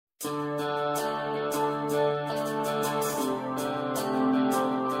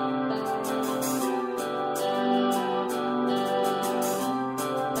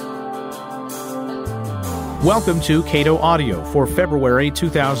Welcome to Cato Audio for February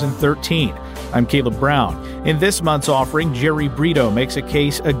 2013. I'm Caleb Brown. In this month's offering, Jerry Brito makes a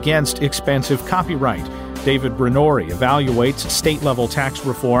case against expensive copyright. David Brinori evaluates state-level tax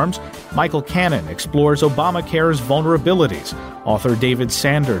reforms. Michael Cannon explores Obamacare's vulnerabilities. Author David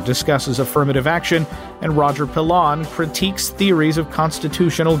Sander discusses affirmative action. And Roger Pilon critiques theories of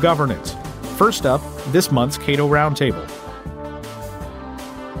constitutional governance. First up, this month's Cato Roundtable.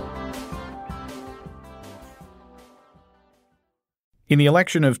 In the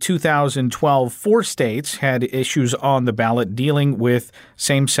election of 2012, 4 states had issues on the ballot dealing with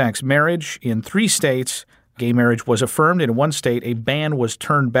same-sex marriage. In 3 states, gay marriage was affirmed. In 1 state, a ban was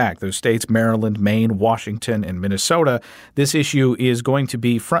turned back. Those states, Maryland, Maine, Washington, and Minnesota. This issue is going to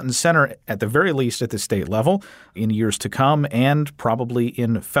be front and center, at the very least at the state level, in years to come, and probably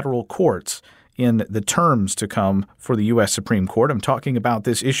in federal courts in the terms to come for the U.S. Supreme Court. I'm talking about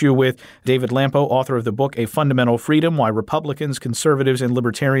this issue with David Lampo, author of the book A Fundamental Freedom, Why Republicans, Conservatives, and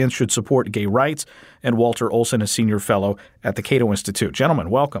Libertarians Should Support Gay Rights, and Walter Olson, a senior fellow at the Cato Institute.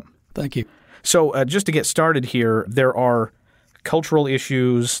 Gentlemen, welcome. Thank you. So just to get started here, there are cultural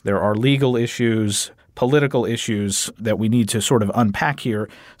issues, there are legal issues, political issues that we need to sort of unpack here.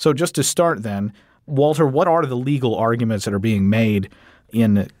 So just to start then, Walter, what are the legal arguments that are being made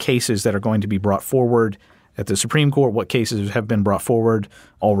in cases that are going to be brought forward at the Supreme Court? What cases have been brought forward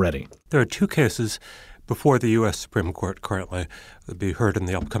already? There are 2 cases before the U.S. Supreme Court currently that will be heard in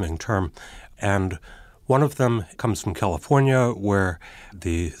the upcoming term. And one of them comes from California, where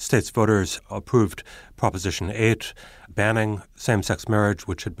the state's voters approved Proposition 8, banning same-sex marriage,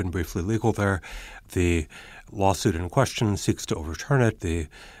 which had been briefly legal there. The lawsuit in question seeks to overturn it. The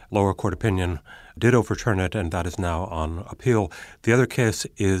lower court opinion did overturn it, and that is now on appeal. The other case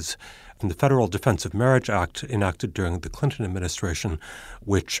is from the Federal Defense of Marriage Act enacted during the Clinton administration,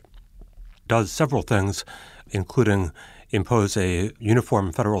 which does several things, including impose a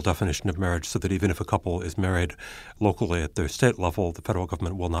uniform federal definition of marriage so that even if a couple is married locally at their state level, the federal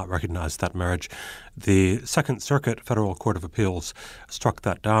government will not recognize that marriage. The Second Circuit Federal Court of Appeals struck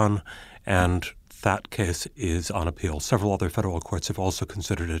that down, and that case is on appeal. Several other federal courts have also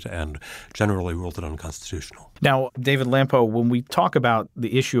considered it and generally ruled it unconstitutional. Now, David Lampo, when we talk about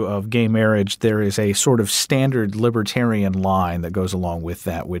the issue of gay marriage, there is a sort of standard libertarian line that goes along with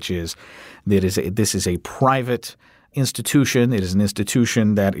that, which is that this is a private institution. It is an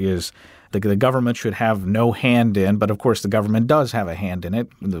institution that is the government should have no hand in, but of course the government does have a hand in it.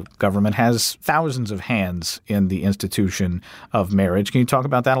 The government has thousands of hands in the institution of marriage. Can you talk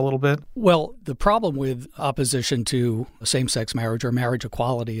about that a little bit? Well, the problem with opposition to same-sex marriage, or marriage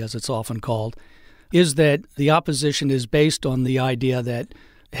equality as it's often called, is that the opposition is based on the idea that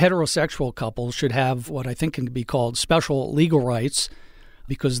heterosexual couples should have what I think can be called special legal rights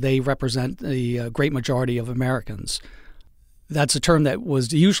because they represent the great majority of Americans. That's a term that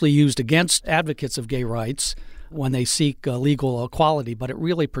was usually used against advocates of gay rights when they seek legal equality, but it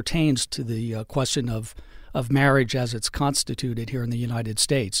really pertains to the question of marriage as it's constituted here in the United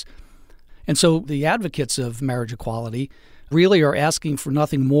States. And so the advocates of marriage equality really are asking for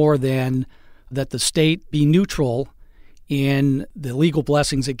nothing more than that the state be neutral in the legal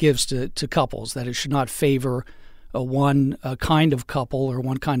blessings it gives to couples, that it should not favor one kind of couple or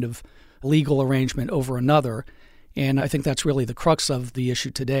one kind of legal arrangement over another. And I think that's really the crux of the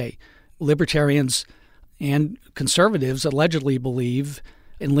issue today. Libertarians and conservatives allegedly believe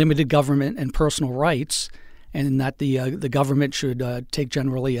in limited government and personal rights, and that the government should take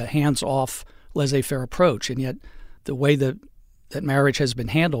generally a hands-off, laissez-faire approach. And yet the way that marriage has been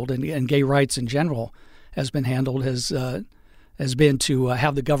handled and gay rights in general has been handled has been to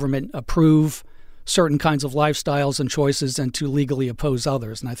have the government approve certain kinds of lifestyles and choices and to legally oppose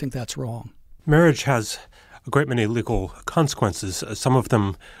others. And I think that's wrong. Marriage has a great many legal consequences, some of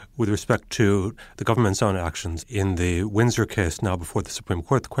them with respect to the government's own actions. In the Windsor case now before the Supreme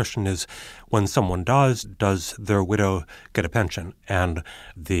Court, the question is, when someone does their widow get a pension? And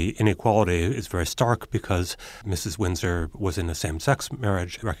the inequality is very stark because Mrs. Windsor was in a same-sex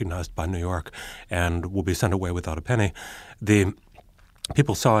marriage recognized by New York and will be sent away without a penny. The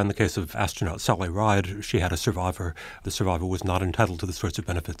people saw in the case of astronaut Sally Ride, she had a survivor. The survivor was not entitled to the sorts of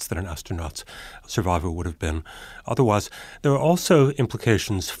benefits that an astronaut's survivor would have been otherwise. There are also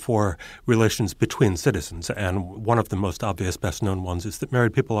implications for relations between citizens, and one of the most obvious, best-known ones is that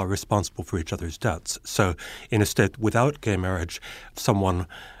married people are responsible for each other's debts. So in a state without gay marriage, if someone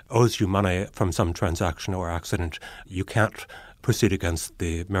owes you money from some transaction or accident, you can't proceed against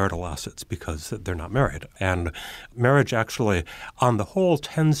the marital assets because they're not married. And marriage actually, on the whole,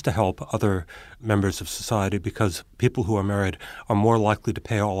 tends to help other members of society because people who are married are more likely to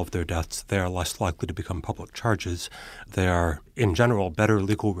pay all of their debts. They are less likely to become public charges. They are, in general, better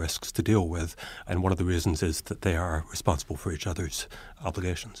legal risks to deal with. And one of the reasons is that they are responsible for each other's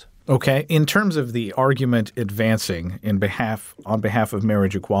obligations. Okay. In terms of the argument advancing on behalf of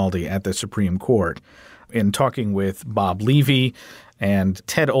marriage equality at the Supreme Court, in talking with Bob Levy and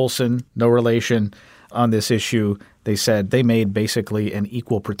Ted Olson, no relation, on this issue, they said they made basically an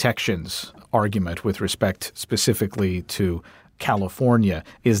equal protections argument with respect specifically to California.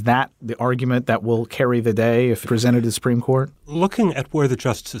 Is that the argument that will carry the day if presented to the Supreme Court? Looking at where the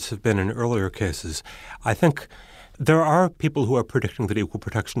justices have been in earlier cases, I think there are people who are predicting that equal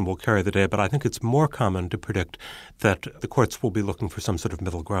protection will carry the day, but I think it's more common to predict that the courts will be looking for some sort of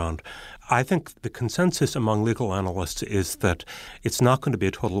middle ground. I think the consensus among legal analysts is that it's not going to be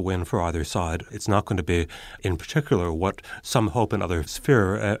a total win for either side. It's not going to be, in particular, what some hope and others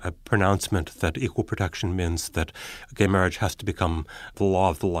fear, a pronouncement that equal protection means that gay marriage has to become the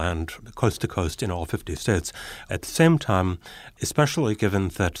law of the land coast to coast in all 50 states. At the same time, especially given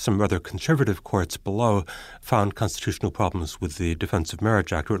that some rather conservative courts below found constitutional problems with the Defense of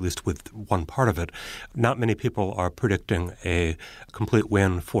Marriage Act, or at least with one part of it, not many people are predicting a complete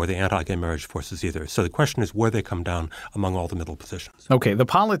win for the anti-gay marriage forces either. So the question is where they come down among all the middle positions. Okay. The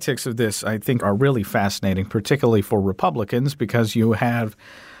politics of this, I think, are really fascinating, particularly for Republicans, because you have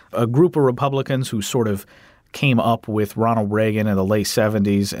a group of Republicans who sort of came up with Ronald Reagan in the late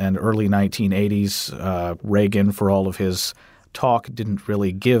 70s and early 1980s. Reagan, for all of his talk, didn't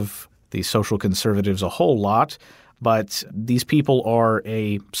really give the social conservatives a whole lot, but these people are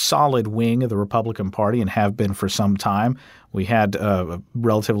a solid wing of the Republican Party and have been for some time. We had a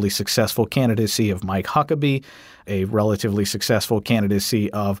relatively successful candidacy of Mike Huckabee, a relatively successful candidacy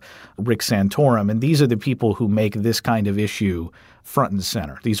of Rick Santorum, and these are the people who make this kind of issue front and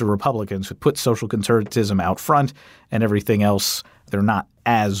center. These are Republicans who put social conservatism out front and everything else they're not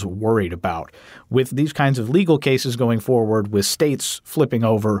as worried about. With these kinds of legal cases going forward, with states flipping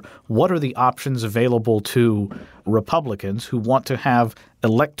over, what are the options available to Republicans who want to have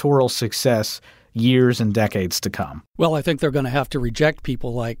electoral success years and decades to come? Well, I think they're going to have to reject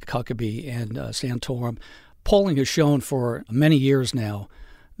people like Huckabee and Santorum. Polling has shown for many years now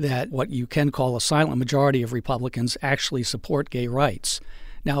that what you can call a silent majority of Republicans actually support gay rights.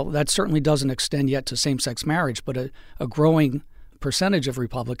 Now, that certainly doesn't extend yet to same-sex marriage, but a growing percentage of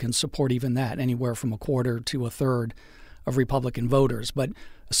Republicans support even that, anywhere from a quarter to a third of Republican voters. But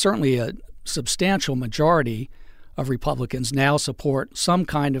certainly a substantial majority of Republicans now support some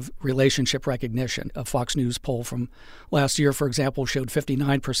kind of relationship recognition. A Fox News poll from last year, for example, showed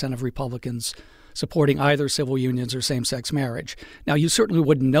 59% of Republicans supporting either civil unions or same-sex marriage. Now, you certainly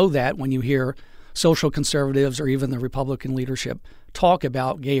wouldn't know that when you hear social conservatives or even the Republican leadership talk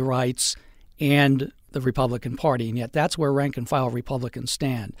about gay rights and the Republican Party, and yet that's where rank-and-file Republicans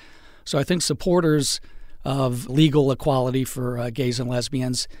stand. So I think supporters of legal equality for gays and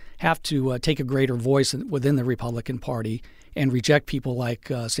lesbians have to take a greater voice within the Republican Party and reject people like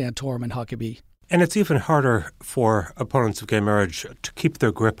Santorum and Huckabee. And it's even harder for opponents of gay marriage to keep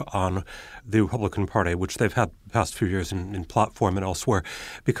their grip on the Republican Party, which they've had the past few years in platform and elsewhere,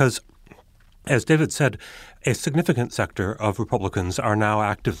 because, as David said, a significant sector of Republicans are now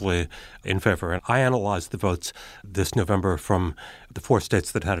actively in favor. And I analyzed the votes this November from the 4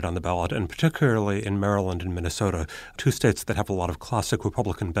 states that had it on the ballot, and particularly in Maryland and Minnesota, 2 states that have a lot of classic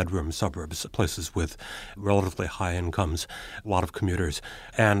Republican bedroom suburbs, places with relatively high incomes, a lot of commuters.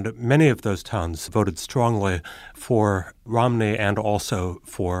 And many of those towns voted strongly for Romney and also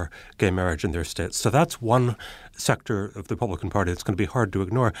for gay marriage in their states. So that's one sector of the Republican Party that's going to be hard to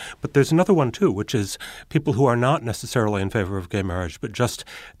ignore. But there's another one, too, which is people who are not necessarily in favor of gay marriage, but just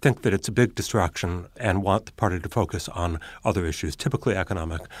think that it's a big distraction and want the party to focus on other issues, typically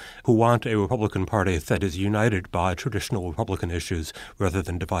economic, who want a Republican Party that is united by traditional Republican issues rather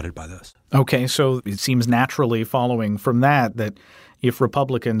than divided by this. Okay, so it seems naturally following from that if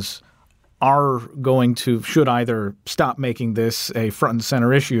Republicans are going to, should either stop making this a front and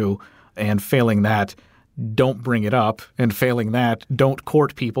center issue, and failing that, don't bring it up, and failing that, don't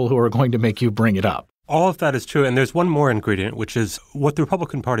court people who are going to make you bring it up. All of that is true. And there's one more ingredient, which is what the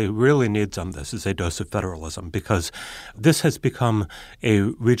Republican Party really needs on this is a dose of federalism, because this has become a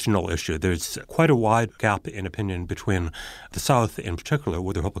regional issue. There's quite a wide gap in opinion between the South in particular,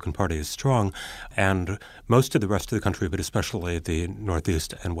 where the Republican Party is strong, and most of the rest of the country, but especially the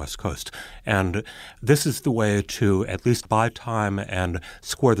Northeast and West Coast. And this is the way to at least buy time and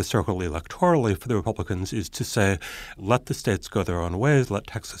square the circle electorally for the Republicans, is to say, let the states go their own ways, let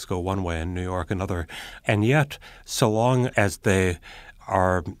Texas go one way and New York another. And yet, so long as they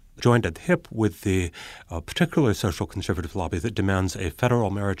are joined at the hip with the particular social conservative lobby that demands a federal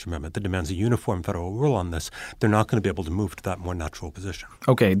marriage amendment, that demands a uniform federal rule on this, they're not going to be able to move to that more natural position.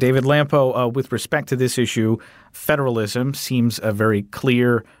 Okay, David Lampo, with respect to this issue, federalism seems a very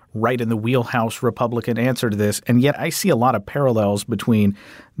clear, right in the wheelhouse Republican answer to this. And yet I see a lot of parallels between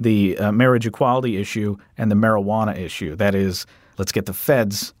the marriage equality issue and the marijuana issue. That is, let's get the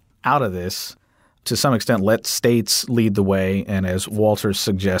feds out of this. To some extent, let states lead the way, and as Walter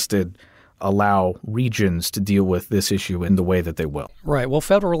suggested, allow regions to deal with this issue in the way that they will. Right. Well,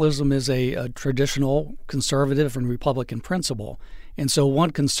 federalism is a traditional conservative and Republican principle. And so one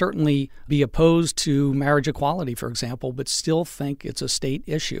can certainly be opposed to marriage equality, for example, but still think it's a state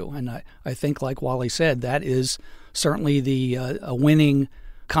issue. And I think, like Wally said, that is certainly a winning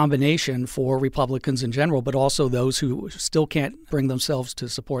combination for Republicans in general, but also those who still can't bring themselves to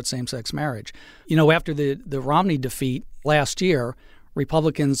support same-sex marriage. You know, after the Romney defeat last year,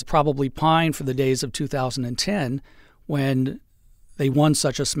 Republicans probably pined for the days of 2010 when they won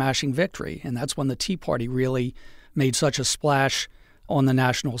such a smashing victory. And that's when the Tea Party really made such a splash on the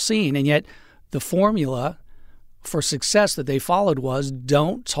national scene. And yet the formula for success that they followed was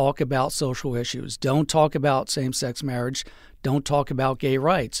don't talk about social issues, don't talk about same-sex marriage, don't talk about gay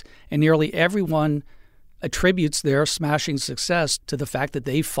rights. And nearly everyone attributes their smashing success to the fact that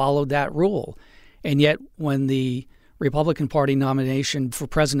they followed that rule. And yet when the Republican Party nomination for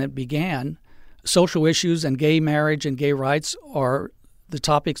president began, social issues and gay marriage and gay rights are the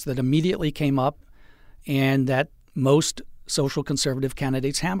topics that immediately came up and that most social conservative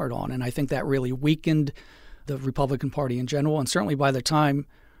candidates hammered on. And I think that really weakened the Republican Party in general. And certainly by the time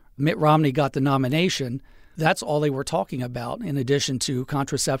Mitt Romney got the nomination, that's all they were talking about, in addition to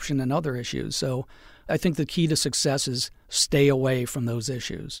contraception and other issues. So I think the key to success is stay away from those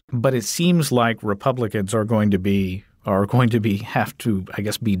issues. But it seems like Republicans are going to be have to, I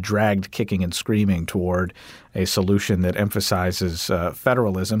guess, be dragged kicking and screaming toward a solution that emphasizes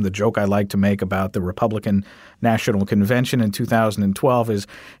federalism. The joke I like to make about the Republican National Convention in 2012 is,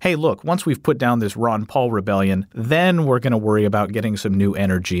 hey, look, once we've put down this Ron Paul rebellion, then we're going to worry about getting some new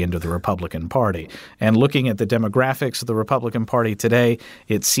energy into the Republican Party. And looking at the demographics of the Republican Party today,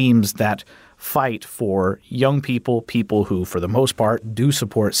 it seems that fight for young people who, for the most part, do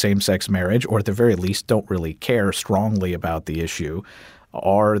support same-sex marriage, or at the very least don't really care strongly about the issue,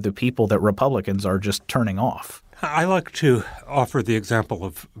 are the people that Republicans are just turning off. I like to offer the example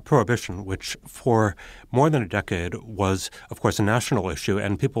of prohibition, which for more than a decade was, of course, a national issue,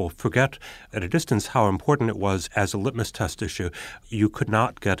 and people forget at a distance how important it was as a litmus test issue. You could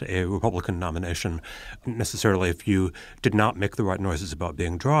not get a Republican nomination necessarily if you did not make the right noises about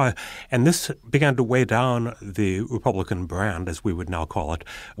being dry, and this began to weigh down the Republican brand, as we would now call it.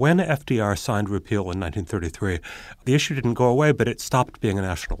 When FDR signed repeal in 1933, the issue didn't go away, but it stopped being a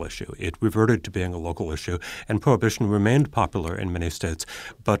national issue. It reverted to being a local issue, and prohibition remained popular in many states,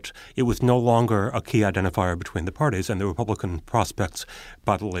 but it was no longer a key identifier between the parties, and the Republican prospects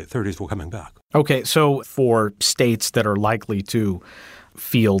by the late 30s were coming back. Okay, so for states that are likely to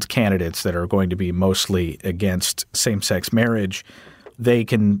field candidates that are going to be mostly against same-sex marriage, they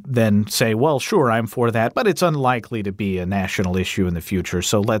can then say, well, sure, I'm for that, but it's unlikely to be a national issue in the future,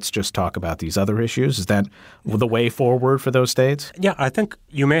 so let's just talk about these other issues. Is that the way forward for those states? Yeah, I think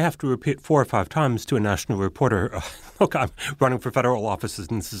you may have to repeat 4 or 5 times to a national reporter, look, I'm running for federal offices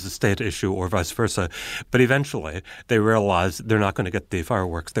and this is a state issue, or vice versa. But eventually they realize they're not going to get the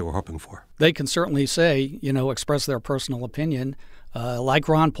fireworks they were hoping for. They can certainly say, express their personal opinion, like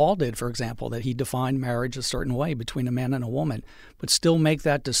Ron Paul did, for example, that he defined marriage a certain way between a man and a woman, but still make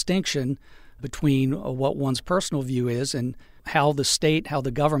that distinction between what one's personal view is and how the state, how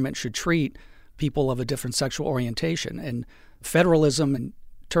the government should treat people of a different sexual orientation. And federalism and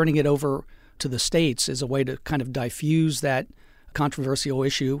turning it over to the states is a way to kind of diffuse that controversial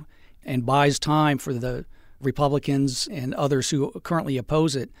issue and buys time for the Republicans and others who currently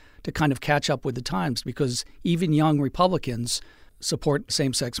oppose it to kind of catch up with the times, because even young Republicans support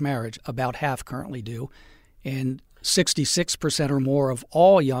same-sex marriage. About half currently do. And 66% or more of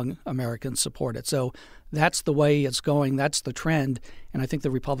all young Americans support it. So that's the way it's going. That's the trend. And I think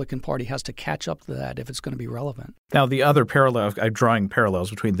the Republican Party has to catch up to that if it's going to be relevant. Now, the other parallel, I'm drawing parallels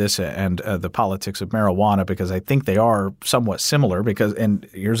between this and the politics of marijuana because I think they are somewhat similar and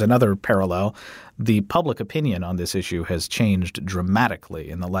here's another parallel. The public opinion on this issue has changed dramatically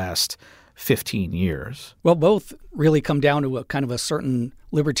in the last 15 years. Well, both really come down to a kind of a certain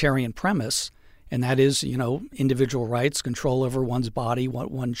libertarian premise, and that is, individual rights, control over one's body, what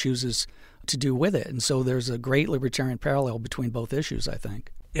one chooses to do with it. And so there's a great libertarian parallel between both issues, I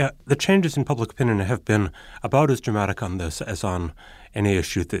think. Yeah, the changes in public opinion have been about as dramatic on this as on any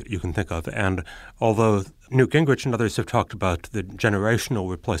issue that you can think of. And although Newt Gingrich and others have talked about the generational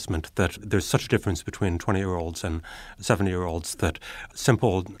replacement, that there's such a difference between 20-year-olds and 70-year-olds that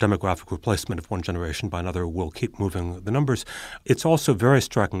simple demographic replacement of one generation by another will keep moving the numbers, it's also very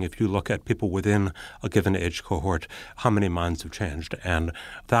striking if you look at people within a given age cohort, how many minds have changed. And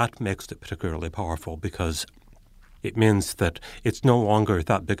that makes it particularly powerful because it means that it's no longer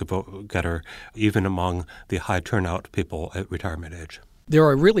that big a vote-getter, even among the high turnout people at retirement age. There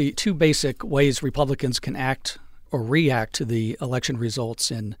are really two basic ways Republicans can act or react to the election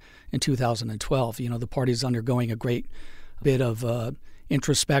results in 2012. The party's undergoing a great bit of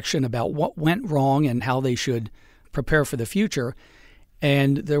introspection about what went wrong and how they should prepare for the future.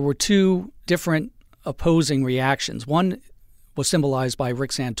 And there were two different opposing reactions. One was symbolized by Rick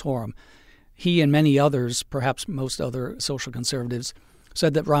Santorum. He and many others, perhaps most other social conservatives,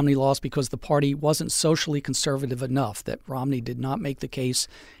 said that Romney lost because the party wasn't socially conservative enough, that Romney did not make the case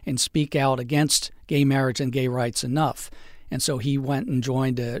and speak out against gay marriage and gay rights enough. And so he went and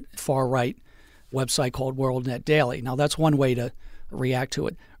joined a far-right website called WorldNet Daily. Now, that's one way to react to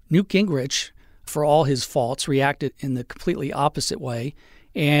it. Newt Gingrich, for all his faults, reacted in the completely opposite way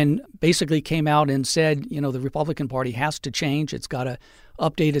and basically came out and said, the Republican Party has to change. It's got to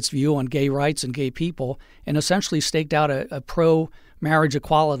update its view on gay rights and gay people, and essentially staked out a pro-marriage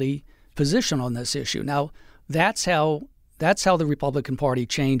equality position on this issue. Now, that's how the Republican Party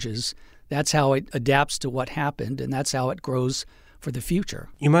changes. That's how it adapts to what happened, and that's how it grows for the future.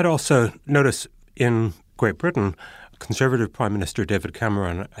 You might also notice in Great Britain, Conservative Prime Minister David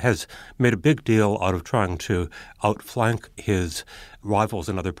Cameron has made a big deal out of trying to outflank his rivals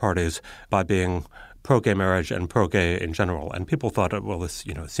in other parties by being pro-gay marriage and pro-gay in general. And people thought, well, this,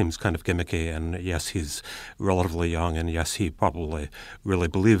 seems kind of gimmicky. And yes, he's relatively young. And yes, he probably really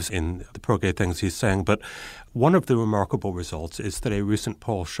believes in the pro-gay things he's saying. But one of the remarkable results is that a recent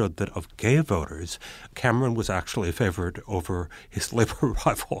poll showed that of gay voters, Cameron was actually favored over his Labour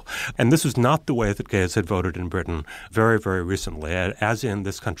rival. And this was not the way that gays had voted in Britain very, very recently. As in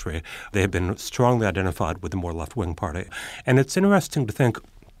this country, they have been strongly identified with the more left-wing party. And it's interesting to think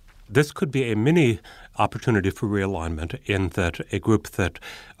this could be a mini opportunity for realignment in that a group that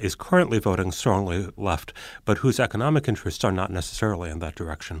is currently voting strongly left, but whose economic interests are not necessarily in that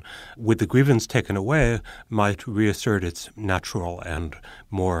direction, with the grievance taken away, might reassert its natural and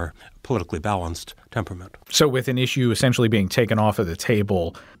more politically balanced temperament. So with an issue essentially being taken off of the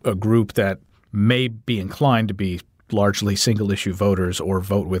table, a group that may be inclined to be largely single-issue voters or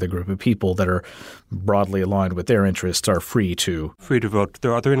vote with a group of people that are broadly aligned with their interests are free to vote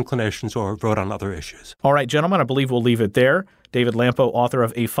their other inclinations or vote on other issues. All right, gentlemen, I believe we'll leave it there. David Lampo, author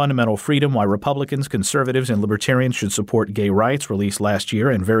of A Fundamental Freedom, Why Republicans, Conservatives, and Libertarians Should Support Gay Rights, released last year,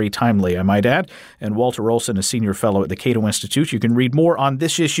 and very timely, I might add. And Walter Olson, a senior fellow at the Cato Institute. You can read more on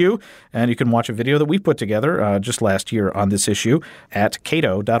this issue, and you can watch a video that we put together just last year on this issue at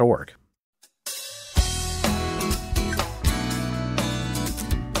cato.org.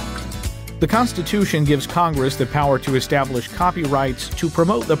 The Constitution gives Congress the power to establish copyrights to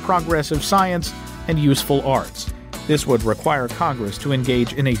promote the progress of science and useful arts. This would require Congress to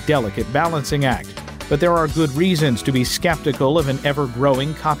engage in a delicate balancing act. But there are good reasons to be skeptical of an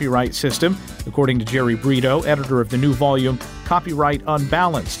ever-growing copyright system, according to Jerry Brito, editor of the new volume, Copyright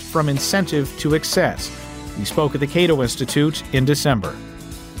Unbalanced, From Incentive to Excess. He spoke at the Cato Institute in December.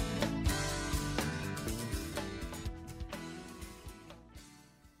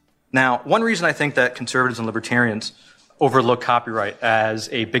 Now, one reason I think that conservatives and libertarians overlook copyright as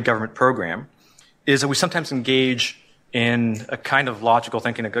a big government program is that we sometimes engage in a kind of logical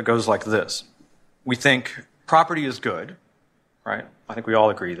thinking that goes like this. We think property is good, right? I think we all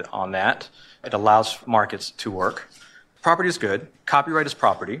agree on that. It allows markets to work. Property is good. Copyright is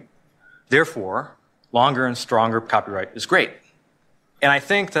property. Therefore, longer and stronger copyright is great. And I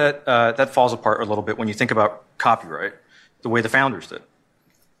think that that falls apart a little bit when you think about copyright the way the founders did.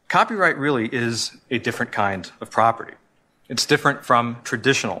 Copyright really is a different kind of property. It's different from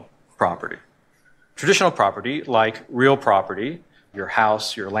traditional property. Traditional property, like real property, your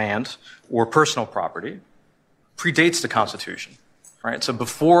house, your land, or personal property, predates the Constitution, right? So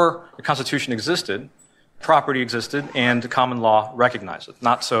before the Constitution existed, property existed and the common law recognized it.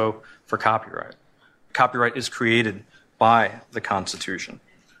 Not so for copyright. Copyright is created by the Constitution.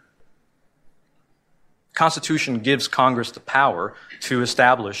 The Constitution gives Congress the power to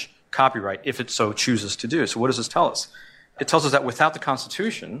establish copyright if it so chooses to do. So what does this tell us? It tells us that without the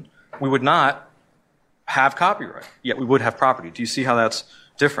Constitution, we would not have copyright, yet we would have property. Do you see how that's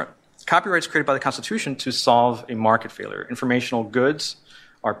different? Copyright is created by the Constitution to solve a market failure. Informational goods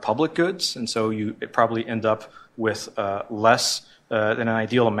are public goods, and so you probably end up with less than an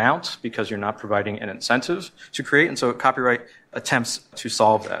ideal amount because you're not providing an incentive to create, and so copyright attempts to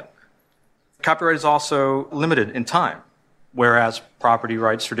solve that. Copyright is also limited in time, whereas property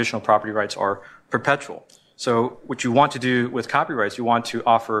rights, traditional property rights, are perpetual. So what you want to do with copyrights, you want to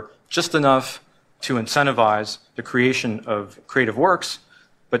offer just enough to incentivize the creation of creative works,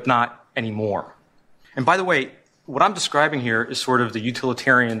 but not any more. And by the way, what I'm describing here is sort of the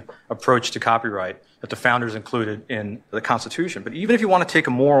utilitarian approach to copyright that the founders included in the Constitution. But even if you want to take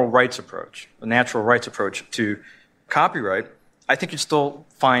a moral rights approach, a natural rights approach to copyright, I think you'd still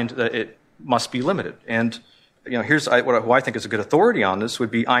find that it must be limited. And here's who I think is a good authority on this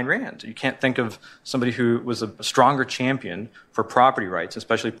would be Ayn Rand. You can't think of somebody who was a stronger champion for property rights,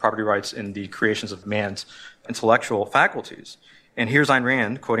 especially property rights in the creations of man's intellectual faculties. And here's Ayn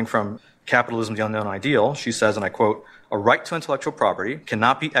Rand quoting from Capitalism, the Unknown Ideal. She says, and I quote, "A right to intellectual property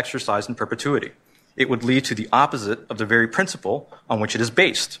cannot be exercised in perpetuity. It would lead to the opposite of the very principle on which it is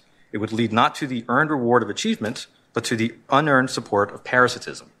based. It would lead not to the earned reward of achievement, but to the unearned support of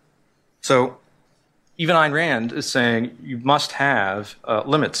parasitism." So even Ayn Rand is saying you must have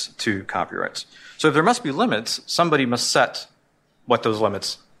limits to copyrights. So if there must be limits, somebody must set what those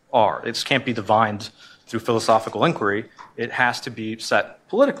limits are. It can't be divined through philosophical inquiry. It has to be set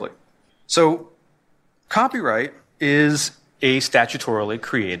politically. So copyright is a statutorily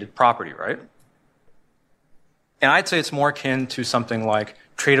created property, right? And I'd say it's more akin to something like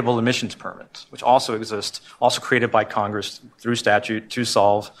tradable emissions permits, which also exist, also created by Congress through statute to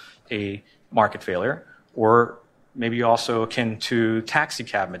solve a market failure, or maybe also akin to taxi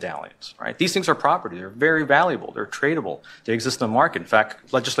cab medallions, right? These things are property. They're very valuable. They're tradable. They exist in the market. In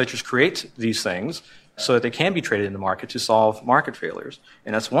fact, legislatures create these things so that they can be traded in the market to solve market failures.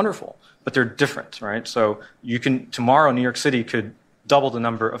 And that's wonderful. But they're different, right? So tomorrow New York City could double the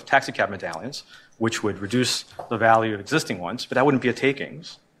number of taxi cab medallions, which would reduce the value of existing ones, but that wouldn't be a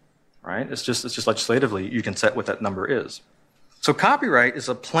takings, right? It's just legislatively you can set what that number is. So copyright is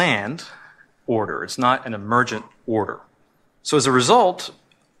a planned order. It's not an emergent order. So as a result,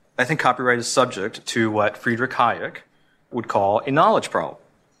 I think copyright is subject to what Friedrich Hayek would call a knowledge problem,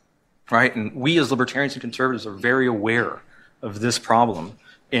 right? And we as libertarians and conservatives are very aware of this problem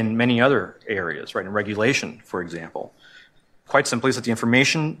in many other areas, right? In regulation, for example. Quite simply is that the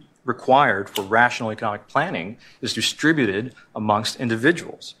information required for rational economic planning is distributed amongst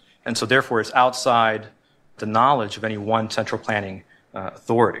individuals. And so therefore it's outside the knowledge of any one central planning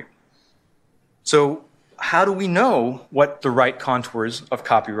authority. So how do we know what the right contours of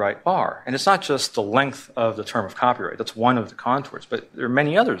copyright are? And it's not just the length of the term of copyright. That's one of the contours. But there are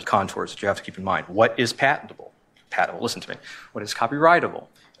many other contours that you have to keep in mind. What is patentable? Patentable, listen to me. What is copyrightable?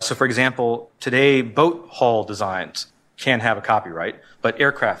 So, for example, today boat hull designs can have a copyright, but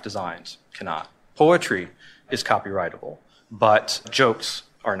aircraft designs cannot. Poetry is copyrightable, but jokes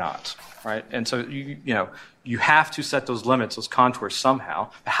are not, right? And so, you have to set those limits, those contours somehow.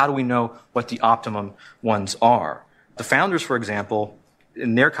 How do we know what the optimum ones are? The founders, for example,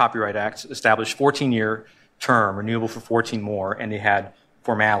 in their Copyright Act, established 14-year term, renewable for 14 more, and they had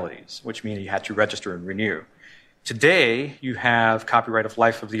formalities, which mean you had to register and renew. Today, you have copyright of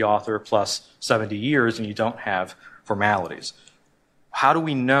life of the author plus 70 years, and you don't have formalities. How do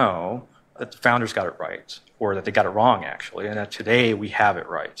we know that the founders got it right, or that they got it wrong, actually, and that today we have it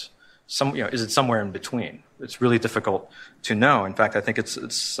right? Is it somewhere in between? It's really difficult to know. In fact, I think it's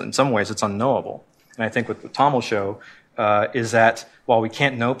in some ways it's unknowable. And I think what Tom will show is that while we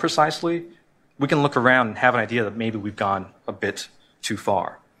can't know precisely, we can look around and have an idea that maybe we've gone a bit too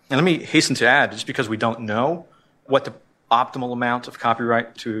far. And let me hasten to add, just because we don't know what the optimal amount of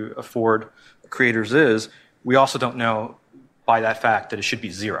copyright to afford creators is, we also don't know by that fact that it should be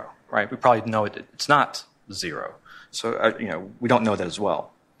zero, right? We probably know it's not zero. So, we don't know that as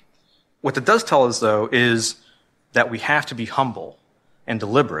well. What that does tell us, though, is that we have to be humble and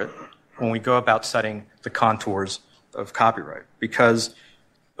deliberate when we go about setting the contours of copyright, because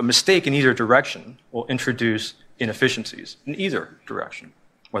a mistake in either direction will introduce inefficiencies in either direction.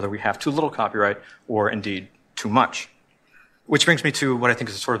 whether we have too little copyright or indeed too much. Which brings me to what I think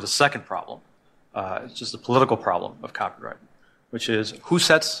is sort of the second problem. It's just a political problem of copyright, which is who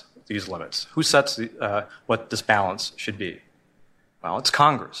sets these limits? Who sets what this balance should be? Well, it's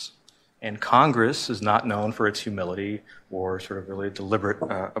Congress. And Congress is not known for its humility or sort of really deliberate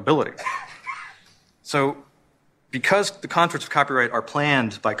ability. So because the conflicts of copyright are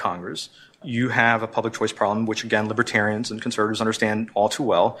planned by Congress, you have a public choice problem, which again, libertarians and conservatives understand all too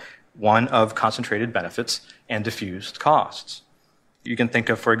well, one of concentrated benefits and diffused costs. You can think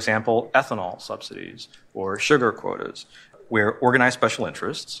of, for example, ethanol subsidies or sugar quotas, where organized special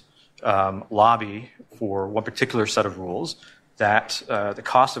interests lobby for one particular set of rules that the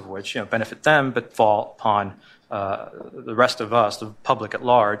cost of which benefit them but fall upon the rest of us, the public at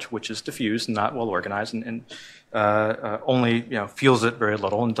large, which is diffused and not well organized and only feels it very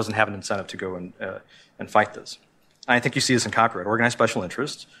little and doesn't have an incentive to go and fight this. And I think you see this in copyright. Organized special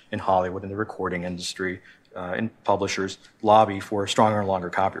interests in Hollywood, in the recording industry, in publishers lobby for stronger and longer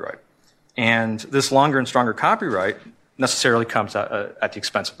copyright. And this longer and stronger copyright necessarily comes at the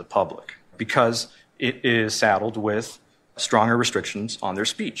expense of the public because it is saddled with stronger restrictions on their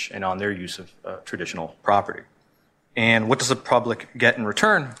speech and on their use of traditional property. And what does the public get in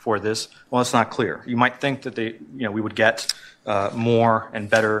return for this? Well, it's not clear. You might think that we would get more and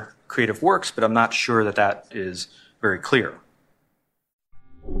better creative works, but I'm not sure that that is very clear.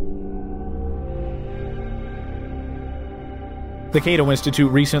 The Cato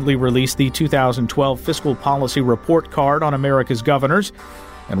Institute recently released the 2012 Fiscal Policy Report Card on America's governors,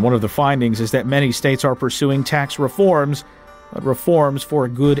 and one of the findings is that many states are pursuing tax reforms, but reforms for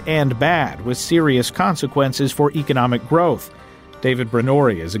good and bad, with serious consequences for economic growth. David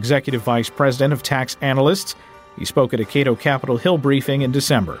Brenori is Executive Vice President of Tax Analysts. He spoke at a Cato Capitol Hill briefing in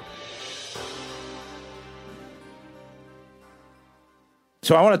December.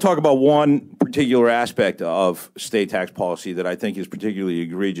 So I want to talk about one particular aspect of state tax policy that I think is particularly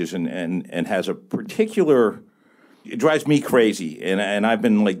egregious and has a particular... It drives me crazy, and I've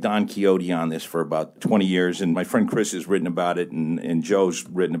been like Don Quixote on this for about 20 years, and my friend Chris has written about it, and Joe's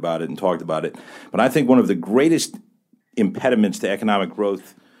written about it and talked about it. But I think one of the greatest impediments to economic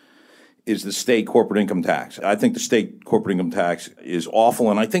growth is the state corporate income tax. I think the state corporate income tax is awful,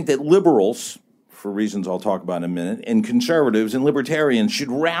 and I think that liberals, for reasons I'll talk about in a minute, and conservatives and libertarians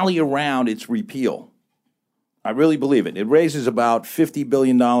should rally around its repeal. I really believe it. It raises about $50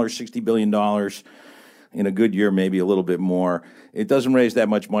 billion, $60 billion. In a good year, maybe a little bit more. It doesn't raise that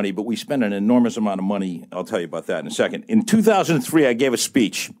much money, but we spend an enormous amount of money. I'll tell you about that in a second. In 2003, I gave a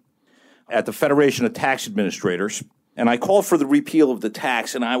speech at the Federation of Tax Administrators, and I called for the repeal of the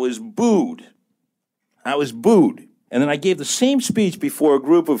tax, and I was booed. And then I gave the same speech before a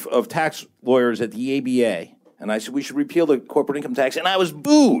group of tax lawyers at the ABA, and I said we should repeal the corporate income tax, and I was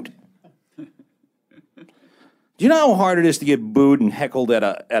booed. Do you know how hard it is to get booed and heckled at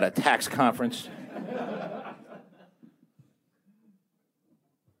a tax conference?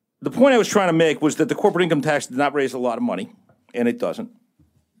 The point I was trying to make was that the corporate income tax did not raise a lot of money, and it doesn't.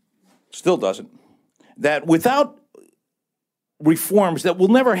 Still doesn't. That without reforms that will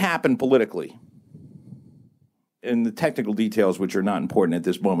never happen politically, and the technical details, which are not important at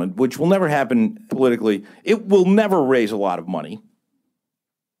this moment, which will never happen politically, it will never raise a lot of money.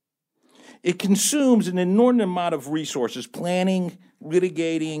 It consumes an inordinate amount of resources, planning,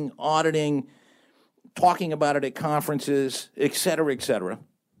 litigating, auditing, talking about it at conferences, et cetera,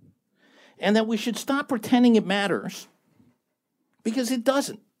 and that we should stop pretending it matters because it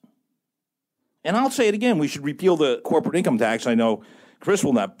doesn't. And I'll say it again, we should repeal the corporate income tax. I know Chris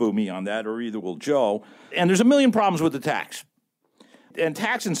will not boo me on that, or either will Joe. And there's a million problems with the tax. And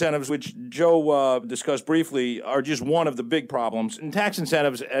tax incentives, which Joe discussed briefly, are just one of the big problems. And tax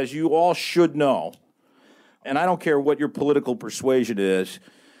incentives, as you all should know, and I don't care what your political persuasion is,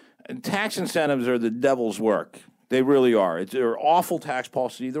 tax incentives are the devil's work. They really are. They're awful tax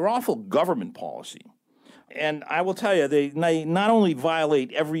policy. They're awful government policy. And I will tell you, they not only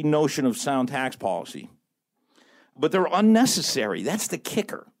violate every notion of sound tax policy, but they're unnecessary. That's the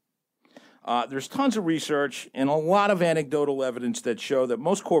kicker. There's tons of research and a lot of anecdotal evidence that show that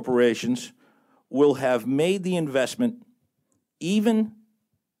most corporations will have made the investment even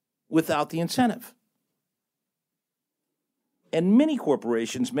without the incentive. And many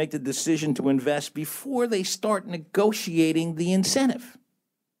corporations make the decision to invest before they start negotiating the incentive.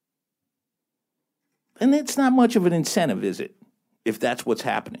 And it's not much of an incentive, is it, if that's what's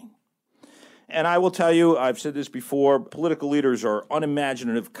happening? And I will tell you, I've said this before, political leaders are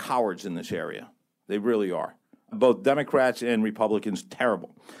unimaginative cowards in this area. They really are. Both Democrats and Republicans,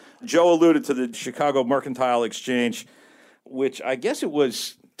 terrible. Joe alluded to the Chicago Mercantile Exchange, which I guess it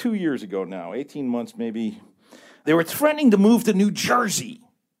was 2 years ago now, 18 months maybe. They were threatening to move to New Jersey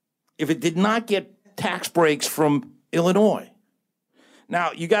if it did not get tax breaks from Illinois.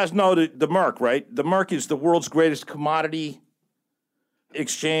 Now, you guys know the Merc, right? The Merc is the world's greatest commodity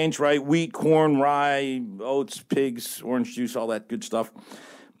exchange, right? Wheat, corn, rye, oats, pigs, orange juice, all that good stuff.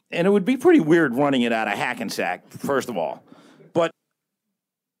 And it would be pretty weird running it out of Hackensack, first of all. But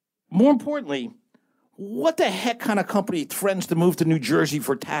more importantly, what the heck kind of company threatens to move to New Jersey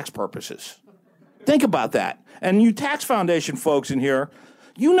for tax purposes? Think about that. And you Tax Foundation folks in here,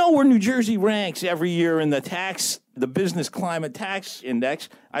 you know where New Jersey ranks every year in the Business Climate Tax Index.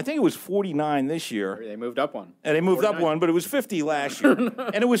 I think it was 49 this year. They moved up one. And they moved 49. Up one, but it was 50 last year.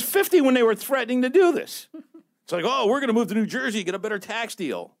 And it was 50 when they were threatening to do this. It's like, oh, we're going to move to New Jersey, get a better tax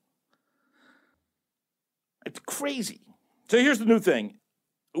deal. It's crazy. So here's the new thing.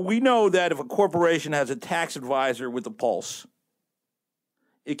 We know that if a corporation has a tax advisor with a pulse,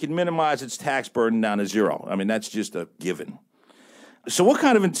 it can minimize its tax burden down to zero. I mean, that's just a given. So what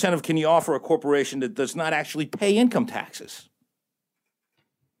kind of incentive can you offer a corporation that does not actually pay income taxes?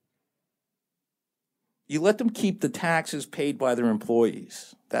 You let them keep the taxes paid by their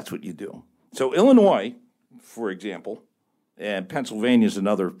employees. That's what you do. So Illinois, for example, and Pennsylvania is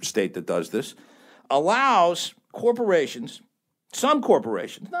another state that does this, allows corporations, some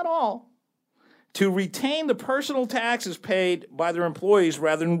corporations, not all, to retain the personal taxes paid by their employees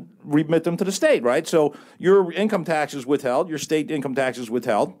rather than remit them to the state, right? So your income tax is withheld, your state income tax is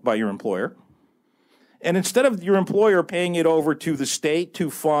withheld by your employer. And instead of your employer paying it over to the state to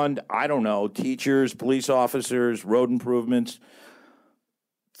fund, I don't know, teachers, police officers, road improvements,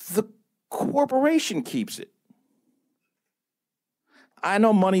 the corporation keeps it. I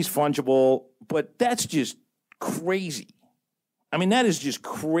know money's fungible, but that's just crazy. I mean, that is just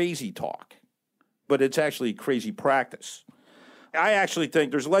crazy talk. But it's actually crazy practice. I actually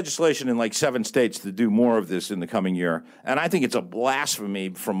think there's legislation in like 7 states to do more of this in the coming year, and I think it's a blasphemy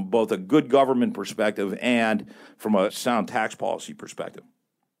from both a good government perspective and from a sound tax policy perspective.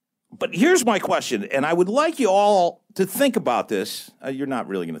 But here's my question, and I would like you all to think about this. You're not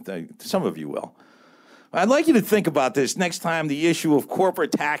really going to think. Some of you will. I'd like you to think about this next time the issue of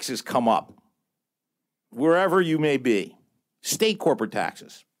corporate taxes come up, wherever you may be, state corporate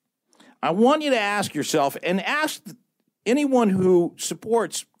taxes. I want you to ask yourself and ask anyone who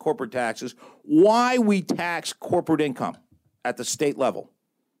supports corporate taxes why we tax corporate income at the state level.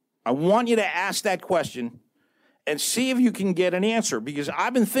 I want you to ask that question and see if you can get an answer, because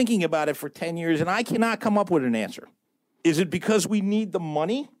I've been thinking about it for 10 years and I cannot come up with an answer. Is it because we need the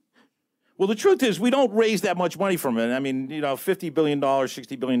money? Well, the truth is we don't raise that much money from it. I mean, $50 billion,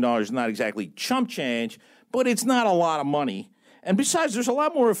 $60 billion is not exactly chump change, but it's not a lot of money. And besides, there's a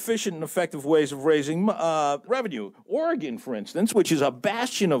lot more efficient and effective ways of raising revenue. Oregon, for instance, which is a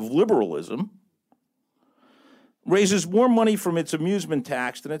bastion of liberalism, raises more money from its amusement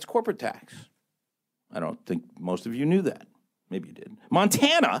tax than its corporate tax. I don't think most of you knew that. Maybe you did.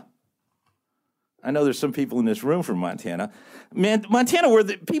 Montana, I know there's some people in this room from Montana. Montana, where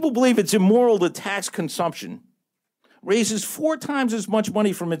people believe it's immoral to tax consumption, raises 4 times as much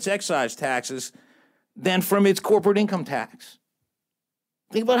money from its excise taxes than from its corporate income tax.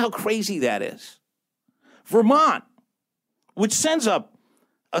 Think about how crazy that is. Vermont, which sends a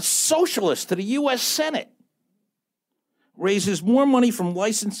socialist to the U.S. Senate, raises more money from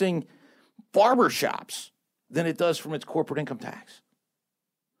licensing barbershops than it does from its corporate income tax.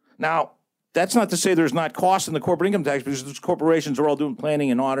 Now, that's not to say there's not costs in the corporate income tax, because those corporations are all doing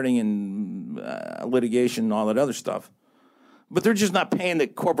planning and auditing and litigation and all that other stuff. But they're just not paying the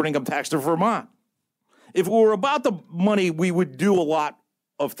corporate income tax to Vermont. If it were about the money, we would do a lot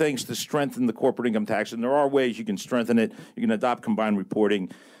of things to strengthen the corporate income tax, and there are ways you can strengthen it. You can adopt combined reporting.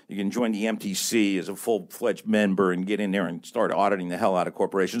 You can join the MTC as a full-fledged member and get in there and start auditing the hell out of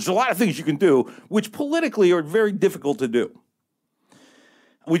corporations. There's a lot of things you can do, which politically are very difficult to do.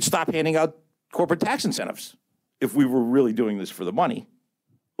 We'd stop handing out corporate tax incentives if we were really doing this for the money.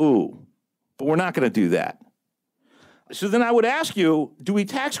 Ooh, but we're not going to do that. So then I would ask you, do we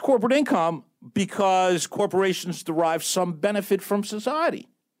tax corporate income because corporations derive some benefit from society?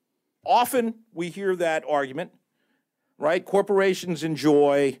 Often we hear that argument, right? Corporations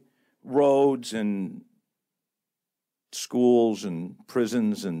enjoy roads and schools and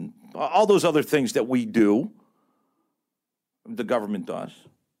prisons and all those other things that we do, the government does.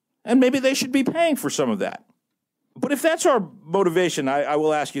 And maybe they should be paying for some of that. But if that's our motivation, I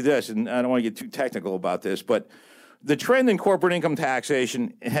will ask you this, and I don't want to get too technical about this, but the trend in corporate income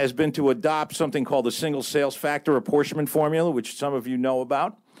taxation has been to adopt something called the single sales factor apportionment formula, which some of you know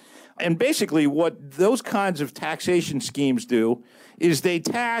about. And basically what those kinds of taxation schemes do is they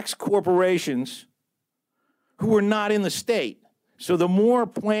tax corporations who are not in the state. So the more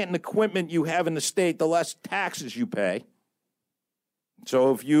plant and equipment you have in the state, the less taxes you pay.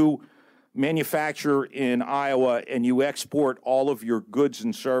 So if you manufacture in Iowa and you export all of your goods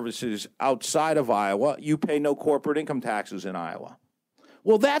and services outside of Iowa, you pay no corporate income taxes in Iowa.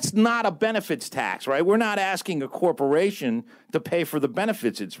 Well, that's not a benefits tax, right? We're not asking a corporation to pay for the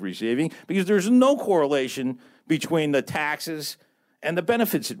benefits it's receiving because there's no correlation between the taxes and the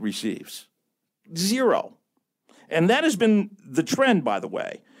benefits it receives. Zero. And that has been the trend, by the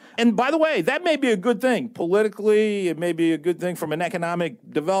way. And by the way, that may be a good thing. Politically, it may be a good thing from an economic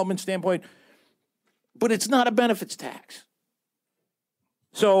development standpoint, but it's not a benefits tax.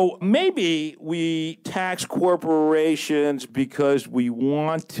 So maybe we tax corporations because we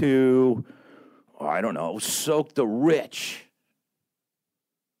want to, I don't know, soak the rich.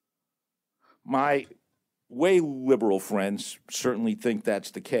 My way liberal friends certainly think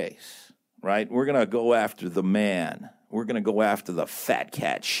that's the case, right? We're going to go after the man. We're going to go after the fat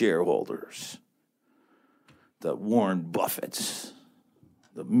cat shareholders, the Warren Buffetts,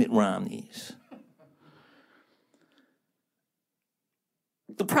 the Mitt Romneys.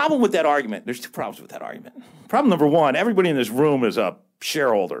 The problem with that argument, there's two problems with that argument. Problem number one, everybody in this room is a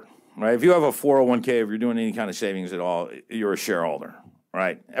shareholder, right? If you have a 401k, if you're doing any kind of savings at all, you're a shareholder,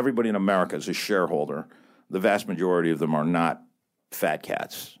 right? Everybody in America is a shareholder. The vast majority of them are not fat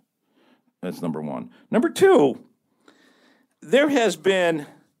cats. That's number one. Number two, there has been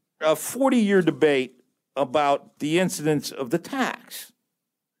a 40-year debate about the incidence of the tax.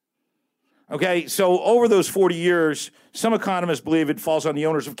 Okay, so over those 40 years, some economists believe it falls on the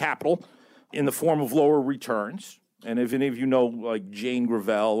owners of capital in the form of lower returns. And if any of you know, like Jane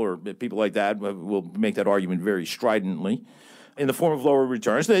Gravel or people like that, will make that argument very stridently. In the form of lower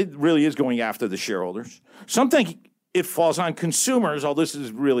returns, it really is going after the shareholders. Some think it falls on consumers, although this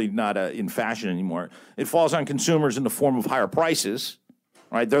is really not in fashion anymore. It falls on consumers in the form of higher prices,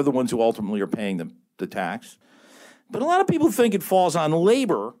 right? They're the ones who ultimately are paying the tax. But a lot of people think it falls on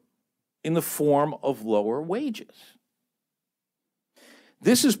labor in the form of lower wages.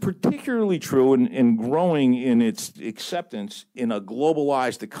 This is particularly true and growing in its acceptance in a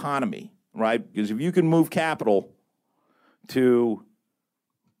globalized economy, right? Because if you can move capital to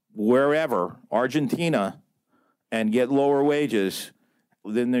wherever, Argentina, and get lower wages,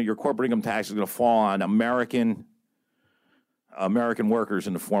 then your corporate income tax is going to fall on American workers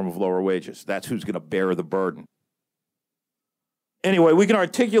in the form of lower wages. That's who's going to bear the burden. Anyway, we can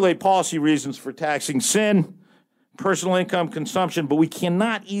articulate policy reasons for taxing sin, personal income, consumption, but we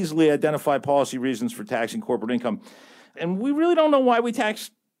cannot easily identify policy reasons for taxing corporate income. And we really don't know why we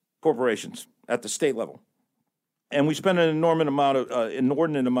tax corporations at the state level. And we spend an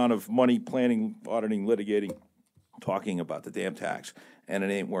inordinate amount of money planning, auditing, litigating, talking about the damn tax, and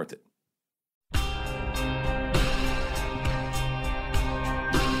it ain't worth it.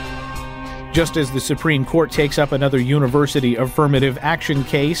 Just as the Supreme Court takes up another university affirmative action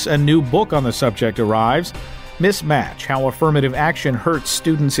case, a new book on the subject arrives, Mismatch: How Affirmative Action Hurts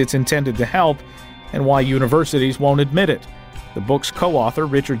Students It's Intended to Help, and Why Universities Won't Admit It. The book's co-author,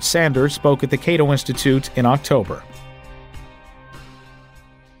 Richard Sanders, spoke at the Cato Institute in October.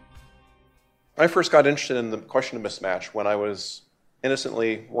 I first got interested in the question of mismatch when I was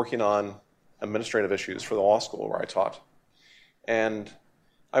innocently working on administrative issues for the law school where I taught. And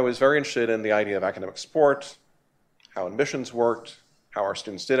I was very interested in the idea of academic support, how admissions worked, how our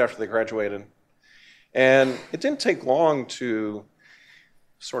students did after they graduated. And it didn't take long to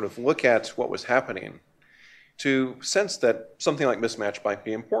sort of look at what was happening to sense that something like mismatch might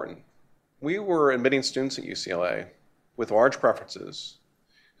be important. We were admitting students at UCLA with large preferences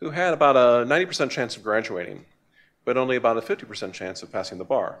who had about a 90% chance of graduating, but only about a 50% chance of passing the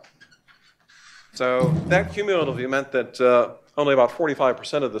bar. So that cumulatively meant that only about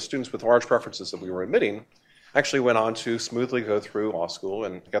 45% of the students with large preferences that we were admitting actually went on to smoothly go through law school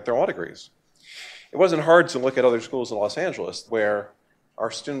and get their law degrees. It wasn't hard to look at other schools in Los Angeles where our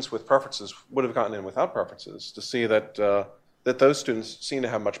students with preferences would have gotten in without preferences to see that those students seem to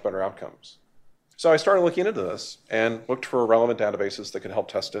have much better outcomes. So I started looking into this and looked for relevant databases that could help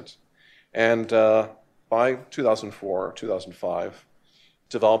test it. And by 2004, 2005,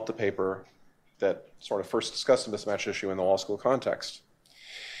 developed the paper that sort of first discussed the mismatch issue in the law school context,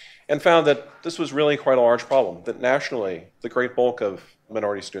 and found that this was really quite a large problem, that nationally, the great bulk of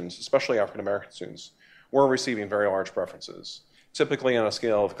minority students, especially African-American students, were receiving very large preferences, typically on a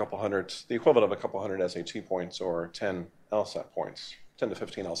scale of a couple hundred, the equivalent of a couple hundred SAT points or 10 LSAT points, 10 to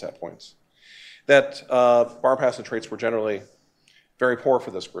 15 LSAT points. That bar passage rates were generally very poor for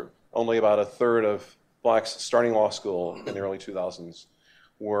this group. Only about a third of blacks starting law school in the early 2000s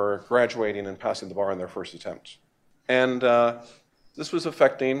were graduating and passing the bar in their first attempt. And this was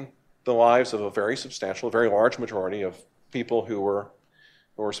affecting the lives of a very substantial, very large majority of people who were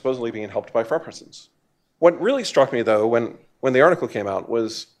supposedly being helped by preferences. What really struck me, though, when the article came out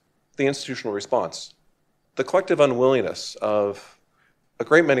was the institutional response. The collective unwillingness of a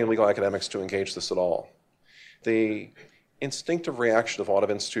great many legal academics to engage this at all. The instinctive reaction of a lot of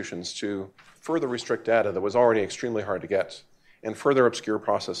institutions to further restrict data that was already extremely hard to get and further obscure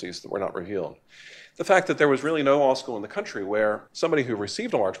processes that were not revealed. The fact that there was really no law school in the country where somebody who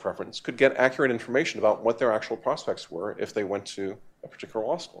received a large preference could get accurate information about what their actual prospects were if they went to a particular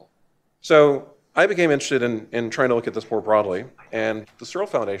law school. So I became interested in trying to look at this more broadly, and the Searle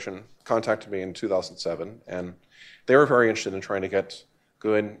Foundation contacted me in 2007, and they were very interested in trying to get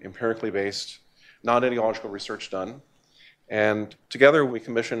good, empirically based, non-ideological research done. And together we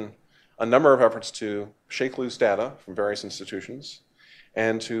commissioned a number of efforts to shake loose data from various institutions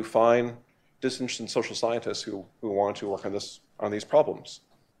and to find disinterested social scientists who wanted to work on these problems.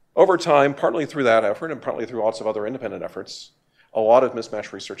 Over time, partly through that effort and partly through lots of other independent efforts, a lot of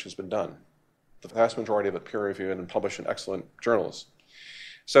mismatch research has been done. The vast majority of it peer-reviewed and published in excellent journals.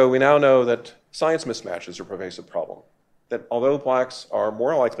 So we now know that science mismatch is a pervasive problem, that although blacks are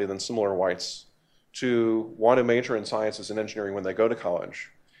more likely than similar whites to want to major in sciences and engineering when they go to college,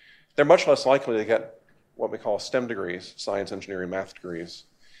 they're much less likely to get what we call STEM degrees, science, engineering, math degrees,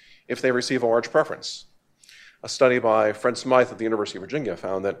 if they receive a large preference. A study by Fred Smythe at the University of Virginia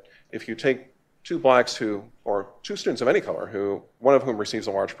found that if you take two blacks or two students of any color, one of whom receives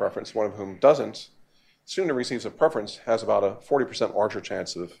a large preference, one of whom doesn't, the student who receives a preference has about a 40% larger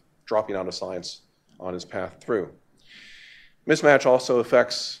chance of dropping out of science on his path through. Mismatch also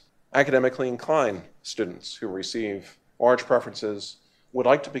affects academically inclined students who receive large preferences, would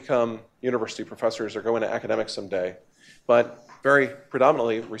like to become university professors or go into academics someday, but very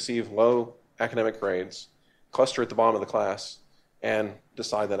predominantly receive low academic grades, cluster at the bottom of the class, and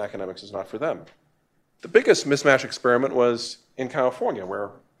decide that academics is not for them. The biggest mismatch experiment was in California,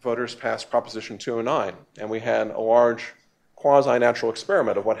 where voters passed Proposition 209, and we had a large quasi-natural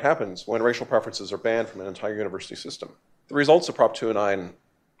experiment of what happens when racial preferences are banned from an entire university system. The results of Prop 209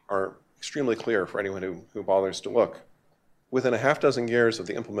 are extremely clear for anyone who bothers to look. Within a half dozen years of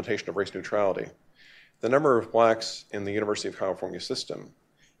the implementation of race neutrality, the number of blacks in the University of California system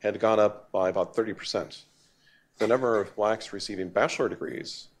had gone up by about 30%. The number of blacks receiving bachelor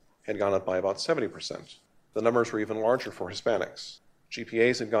degrees had gone up by about 70%. The numbers were even larger for Hispanics.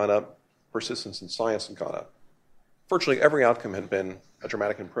 GPAs had gone up, persistence in science had gone up. Virtually every outcome had been a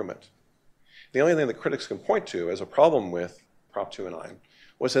dramatic improvement. The only thing that critics can point to as a problem with Prop 209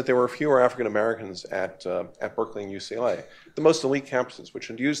 was that there were fewer African Americans at Berkeley and UCLA, the most elite campuses, which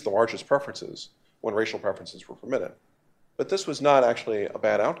had used the largest preferences when racial preferences were permitted. But this was not actually a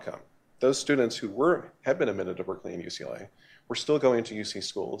bad outcome. Those students who had been admitted to Berkeley and UCLA were still going to UC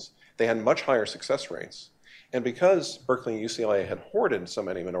schools. They had much higher success rates. And because Berkeley and UCLA had hoarded so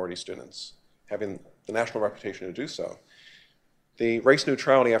many minority students, having the national reputation to do so, the race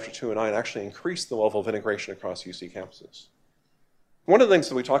neutrality after 209 actually increased the level of integration across UC campuses. One of the things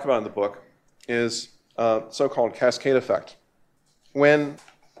that we talk about in the book is so-called cascade effect. When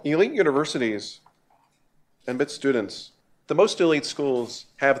elite universities admit students, the most elite schools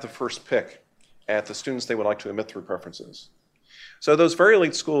have the first pick at the students they would like to admit through preferences. So those very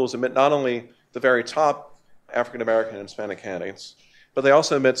elite schools admit not only the very top African American and Hispanic candidates, but they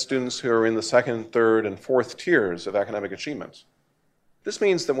also admit students who are in the second, third, and fourth tiers of academic achievement. This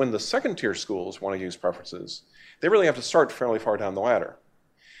means that when the second tier schools want to use preferences, they really have to start fairly far down the ladder.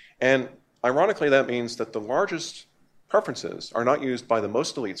 And ironically, that means that the largest preferences are not used by the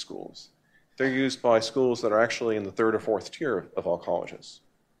most elite schools. They're used by schools that are actually in the third or fourth tier of all colleges.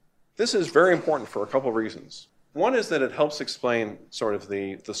 This is very important for a couple of reasons. One is that it helps explain sort of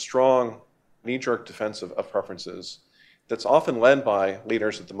the strong knee-jerk defense of preferences that's often led by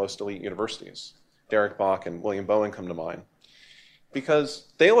leaders at the most elite universities. Derek Bach and William Bowen come to mind. Because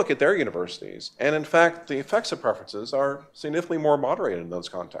they look at their universities, and in fact, the effects of preferences are significantly more moderated in those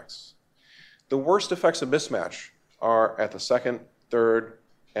contexts. The worst effects of mismatch are at the second, third,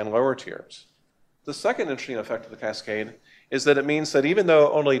 and lower tiers. The second interesting effect of the cascade is that it means that even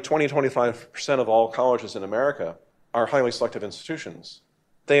though only 20-25% of all colleges in America are highly selective institutions,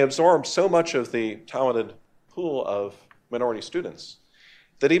 they absorb so much of the talented pool of minority students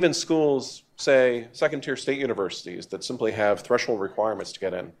that even schools, say, second-tier state universities that simply have threshold requirements to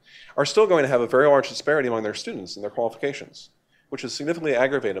get in, are still going to have a very large disparity among their students and their qualifications, which is significantly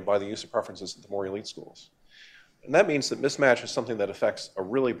aggravated by the use of preferences at the more elite schools. And that means that mismatch is something that affects a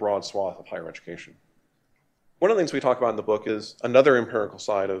really broad swath of higher education. One of the things we talk about in the book is another empirical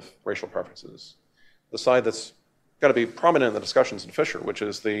side of racial preferences, the side that's got to be prominent in the discussions in Fisher, which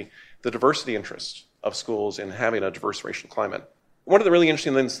is the diversity interest of schools in having a diverse racial climate. One of the really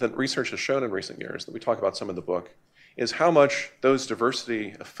interesting things that research has shown in recent years that we talk about some in the book is how much those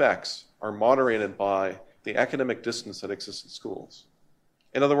diversity effects are moderated by the academic distance that exists in schools.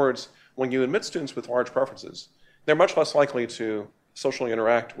 In other words, when you admit students with large preferences, they're much less likely to socially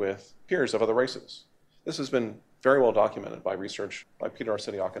interact with peers of other races. This has been very well documented by research by Peter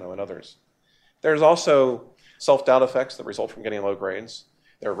Arcidiacono and others. There's also self-doubt effects that result from getting low grades.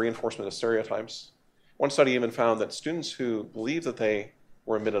 There are reinforcement of stereotypes. One study even found that students who believe that they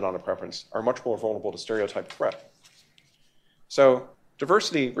were admitted on a preference are much more vulnerable to stereotype threat. So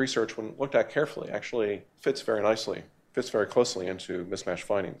diversity research, when looked at carefully, actually fits very closely into mismatch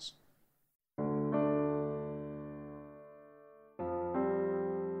findings.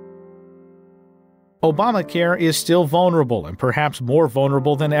 Obamacare is still vulnerable, and perhaps more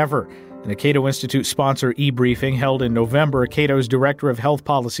vulnerable than ever. In a Cato Institute sponsor e-briefing held in November, Cato's Director of Health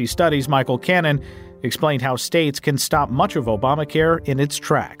Policy Studies, Michael Cannon, explained how states can stop much of Obamacare in its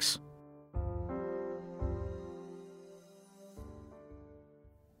tracks.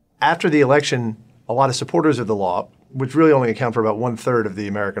 After the election, a lot of supporters of the law, which really only account for about 1/3 of the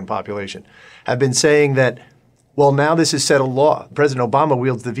American population, have been saying that, well, now this is settled law. President Obama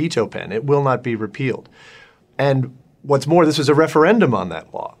wields the veto pen. It will not be repealed. And what's more, this was a referendum on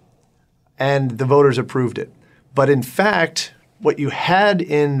that law, and the voters approved it. But in fact, what you had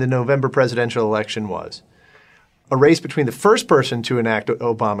in the November presidential election was a race between the first person to enact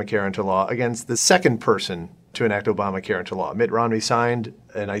Obamacare into law against the second person to enact Obamacare into law. Mitt Romney signed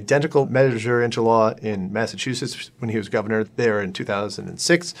an identical measure into law in Massachusetts when he was governor there in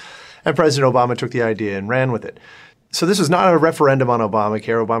 2006, and President Obama took the idea and ran with it. So this was not a referendum on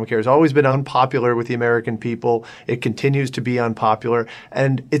Obamacare. Obamacare has always been unpopular with the American people. It continues to be unpopular.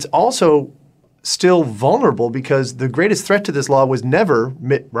 And it's also still vulnerable because the greatest threat to this law was never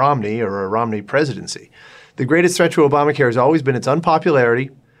Mitt Romney or a Romney presidency. The greatest threat to Obamacare has always been its unpopularity,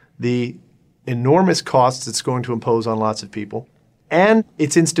 the enormous costs it's going to impose on lots of people, and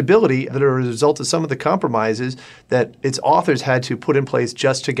its instability that are a result of some of the compromises that its authors had to put in place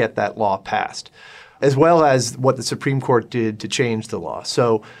just to get that law passed, as well as what the Supreme Court did to change the law.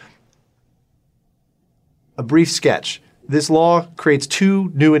 So, a brief sketch. This law creates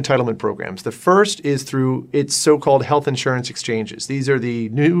two new entitlement programs. The first is through its so-called health insurance exchanges. These are the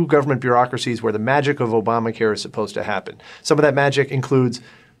new government bureaucracies where the magic of Obamacare is supposed to happen. Some of that magic includes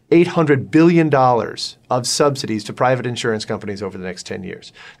 $800 billion of subsidies to private insurance companies over the next 10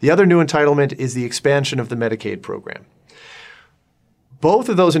 years. The other new entitlement is the expansion of the Medicaid program. Both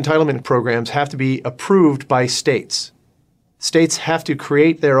of those entitlement programs have to be approved by states. States have to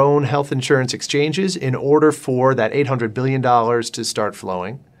create their own health insurance exchanges in order for that $800 billion to start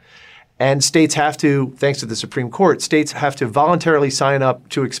flowing. And states have to, thanks to the Supreme Court, states have to voluntarily sign up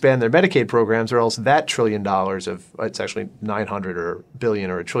to expand their Medicaid programs, or else that $1 trillion of, it's actually $900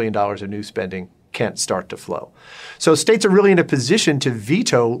 billion or $1 trillion of new spending can't start to flow. So states are really in a position to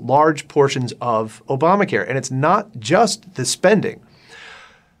veto large portions of Obamacare. And it's not just the spending.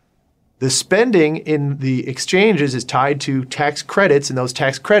 The spending in the exchanges is tied to tax credits, and those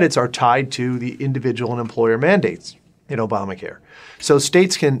tax credits are tied to the individual and employer mandates in Obamacare. So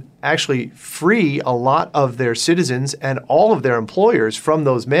states can actually free a lot of their citizens and all of their employers from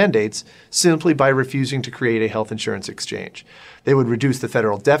those mandates simply by refusing to create a health insurance exchange. They would reduce the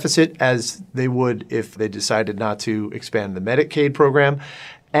federal deficit as they would if they decided not to expand the Medicaid program.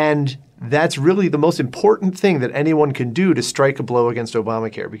 And that's really the most important thing that anyone can do to strike a blow against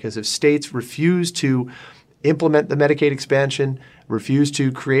Obamacare, because if states refuse to implement the Medicaid expansion, refuse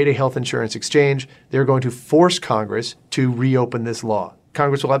to create a health insurance exchange, they're going to force Congress to reopen this law.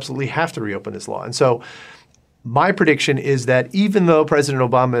 Congress will absolutely have to reopen this law. And so my prediction is that even though President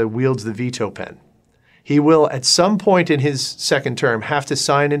Obama wields the veto pen, he will at some point in his second term have to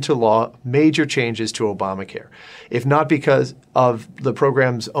sign into law major changes to Obamacare, if not because of the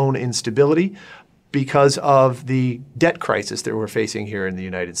program's own instability, because of the debt crisis that we're facing here in the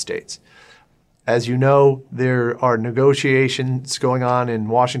United States. As you know, there are negotiations going on in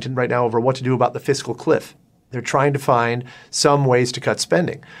Washington right now over what to do about the fiscal cliff. They're trying to find some ways to cut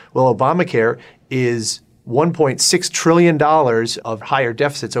spending. Well, Obamacare is $1.6 trillion of higher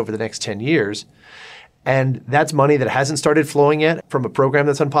deficits over the next 10 years. And that's money that hasn't started flowing yet from a program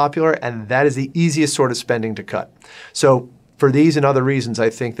that's unpopular, and that is the easiest sort of spending to cut. So for these and other reasons,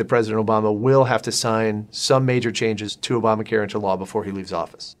 I think that President Obama will have to sign some major changes to Obamacare into law before he leaves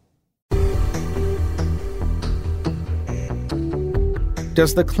office.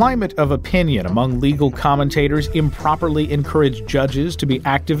 Does the climate of opinion among legal commentators improperly encourage judges to be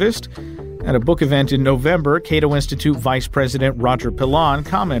activists? At a book event in November, Cato Institute Vice President Roger Pilon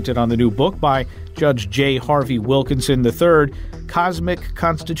commented on the new book by Judge J. Harvey Wilkinson III, Cosmic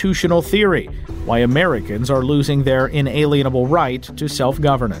Constitutional Theory: Why Americans Are Losing Their Inalienable Right to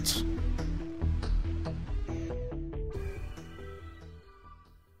Self-Governance.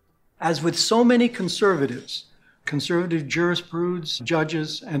 As with so many conservative jurisprudence,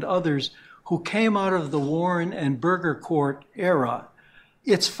 judges, and others who came out of the Warren and Burger Court era,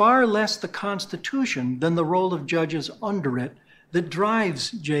 it's far less the Constitution than the role of judges under it that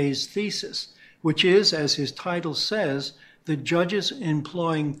drives Jay's thesis, which is, as his title says, that judges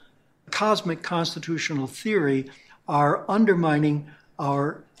employing cosmic constitutional theory are undermining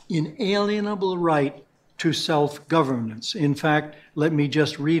our inalienable right to self-governance. In fact, let me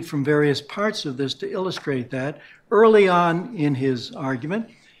just read from various parts of this to illustrate that. Early on in his argument,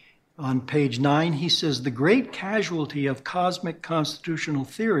 on page 9, he says, the great casualty of cosmic constitutional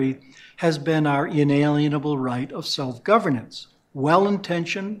theory has been our inalienable right of self-governance.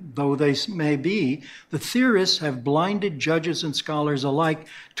 Well-intentioned though they may be, the theorists have blinded judges and scholars alike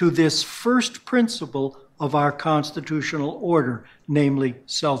to this first principle of our constitutional order, namely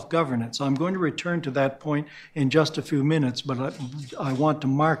self-governance. I'm going to return to that point in just a few minutes, but I want to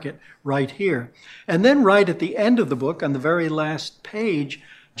mark it right here. And then right at the end of the book, on the very last page,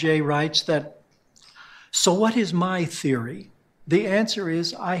 Jay writes that, so what is my theory? The answer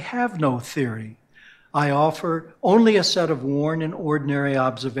is, I have no theory. I offer only a set of worn and ordinary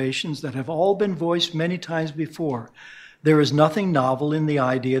observations that have all been voiced many times before. There is nothing novel in the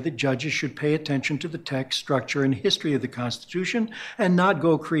idea that judges should pay attention to the text, structure, and history of the Constitution and not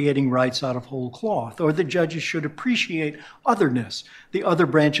go creating rights out of whole cloth, or that judges should appreciate otherness, the other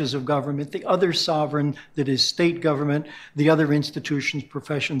branches of government, the other sovereign that is state government, the other institutions,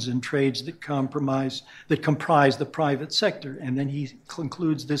 professions, and trades that comprise the private sector. And then he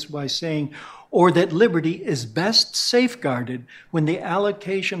concludes this by saying, or that liberty is best safeguarded when the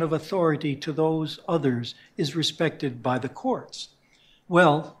allocation of authority to those others is respected by the courts.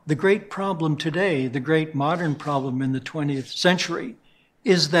 Well, the great problem today, the great modern problem in the 20th century,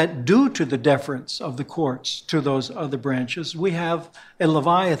 is that due to the deference of the courts to those other branches, we have a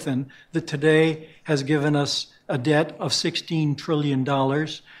Leviathan that today has given us a debt of $16 trillion,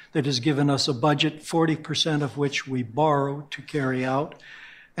 that has given us a budget, 40% of which we borrow to carry out.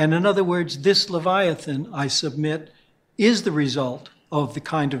 And in other words, this Leviathan, I submit, is the result of the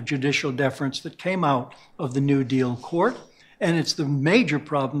kind of judicial deference that came out of the New Deal court. And it's the major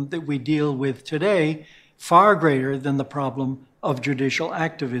problem that we deal with today, far greater than the problem of judicial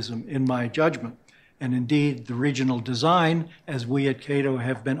activism, in my judgment. And indeed, the regional design, as we at Cato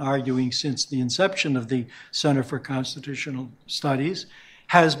have been arguing since the inception of the Center for Constitutional Studies,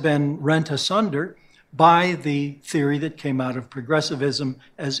 has been rent asunder by the theory that came out of progressivism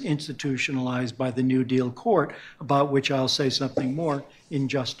as institutionalized by the New Deal court, about which I'll say something more in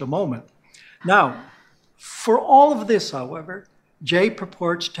just a moment. Now, for all of this, however, Jay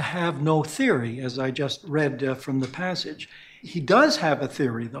purports to have no theory, as I just read from the passage. He does have a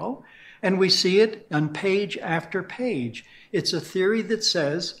theory, though, and we see it on page after page. It's a theory that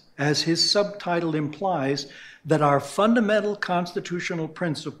says, as his subtitle implies, that our fundamental constitutional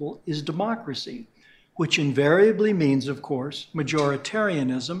principle is democracy, which invariably means, of course,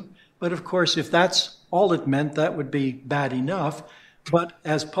 majoritarianism. But of course, if that's all it meant, that would be bad enough. But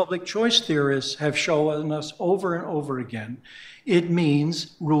as public choice theorists have shown us over and over again, it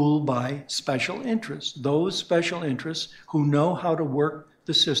means rule by special interests. Those special interests who know how to work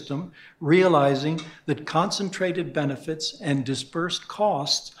the system, realizing that concentrated benefits and dispersed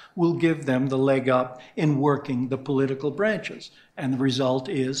costs will give them the leg up in working the political branches. And the result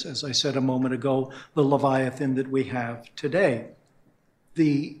is, as I said a moment ago, the Leviathan that we have today.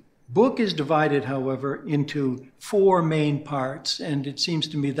 The book is divided, however, into four main parts, and it seems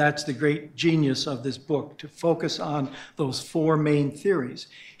to me that's the great genius of this book, to focus on those four main theories.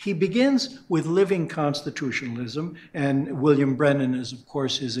 He begins with living constitutionalism, and William Brennan is, of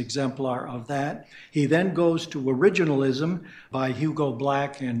course, his exemplar of that. He then goes to originalism by Hugo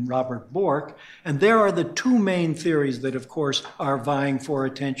Black and Robert Bork, and there are the two main theories that, of course, are vying for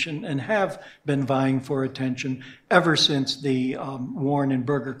attention and have been vying for attention ever since the Warren and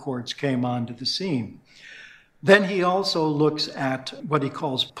Burger courts came onto the scene. Then he also looks at what he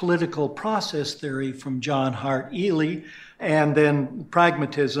calls political process theory from John Hart Ely, and then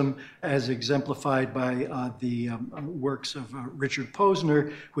pragmatism as exemplified by the works of Richard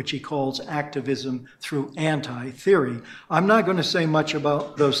Posner, which he calls activism through anti-theory. I'm not going to say much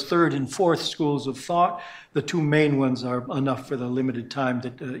about those third and fourth schools of thought. The two main ones are enough for the limited time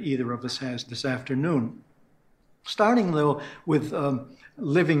that either of us has this afternoon. Starting, though, with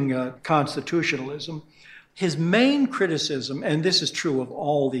living constitutionalism, his main criticism, and this is true of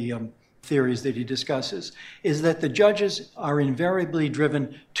all the theories that he discusses, is that the judges are invariably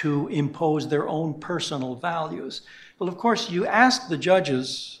driven to impose their own personal values. Well, of course, you ask the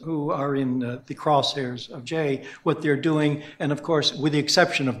judges who are in the crosshairs of Jay what they're doing, and of course, with the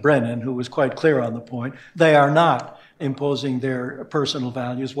exception of Brennan, who was quite clear on the point, they are not imposing their personal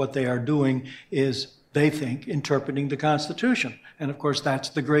values. What they are doing is, they think, interpreting the Constitution. And of course, that's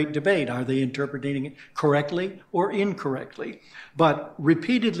the great debate. Are they interpreting it correctly or incorrectly? But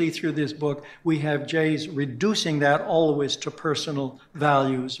repeatedly through this book, we have Jay's reducing that always to personal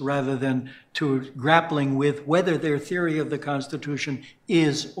values rather than to grappling with whether their theory of the Constitution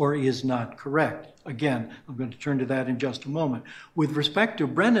is or is not correct. Again, I'm going to turn to that in just a moment. With respect to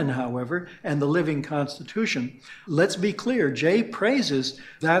Brennan, however, and the living Constitution, let's be clear, Jay praises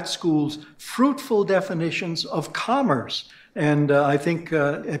that school's fruitful definitions of commerce. And I think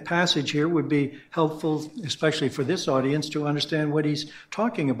a passage here would be helpful, especially for this audience, to understand what he's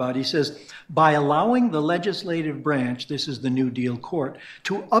talking about. He says, by allowing the legislative branch, this is the New Deal court,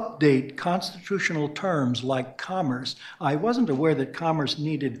 to update constitutional terms like commerce. I wasn't aware that commerce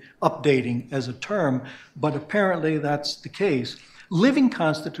needed updating as a term, but apparently that's the case. Living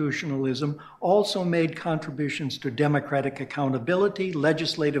constitutionalism also made contributions to democratic accountability,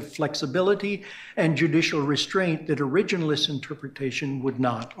 legislative flexibility, and judicial restraint that originalist interpretation would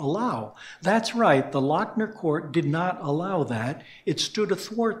not allow. That's right, the Lochner Court did not allow that. It stood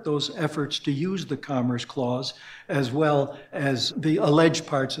athwart those efforts to use the Commerce Clause as well as the alleged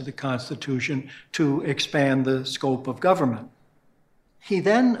parts of the Constitution to expand the scope of government. He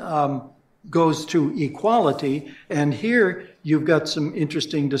then goes to equality, and here you've got some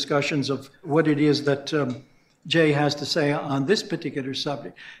interesting discussions of what it is that Jay has to say on this particular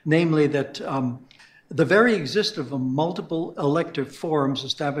subject, namely that the very existence of multiple elective forums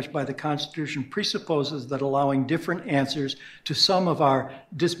established by the Constitution presupposes that allowing different answers to some of our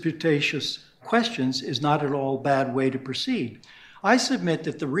disputatious questions is not at all a bad way to proceed. I submit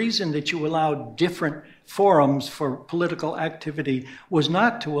that the reason that you allowed different forums for political activity was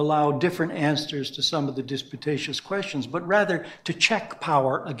not to allow different answers to some of the disputatious questions, but rather to check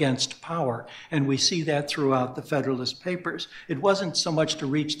power against power. And we see that throughout the Federalist Papers. It wasn't so much to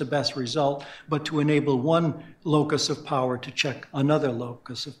reach the best result, but to enable one locus of power to check another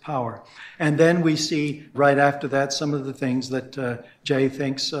locus of power. And then we see right after that some of the things that Jay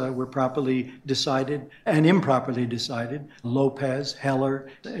thinks were properly decided and improperly decided. Lopez, Heller,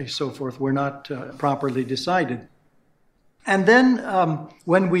 so forth, were not properly decided. And then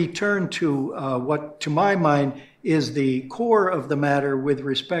when we turn to what, to my mind, is the core of the matter with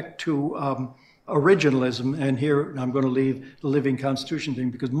respect to originalism, and here I'm going to leave the living constitution thing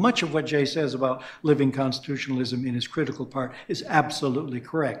because much of what Jay says about living constitutionalism in his critical part is absolutely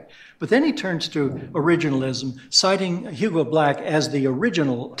correct. But then he turns to originalism, citing Hugo Black as the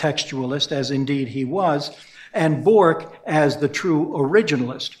original textualist, as indeed he was, and Bork as the true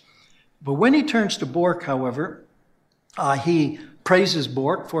originalist. But when he turns to Bork, however, he praises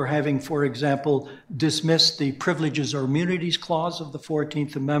Bork for having, for example, dismissed the Privileges or Immunities Clause of the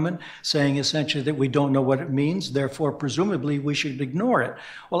 14th Amendment, saying essentially that we don't know what it means, therefore, presumably, we should ignore it.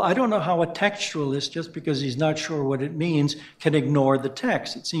 Well, I don't know how a textualist, just because he's not sure what it means, can ignore the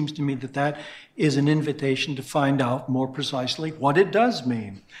text. It seems to me that that is an invitation to find out more precisely what it does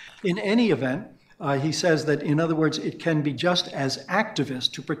mean. In any event, he says that, in other words, it can be just as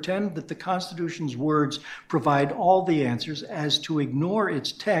activist to pretend that the Constitution's words provide all the answers as to ignore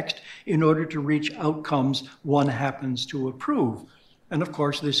its text in order to reach outcomes one happens to approve. And of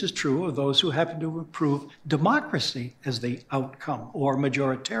course, this is true of those who happen to approve democracy as the outcome or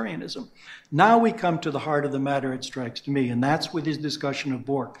majoritarianism. Now we come to the heart of the matter, it strikes to me, and that's with his discussion of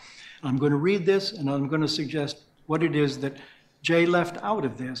Bork. I'm going to read this, and I'm going to suggest what it is that Jay left out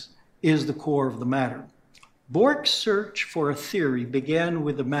of this is the core of the matter. Bork's search for a theory began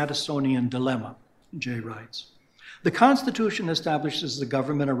with the Madisonian dilemma, Jay writes. The Constitution establishes the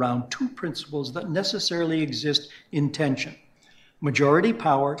government around two principles that necessarily exist in tension: majority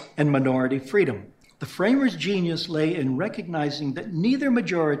power and minority freedom. The framers' genius lay in recognizing that neither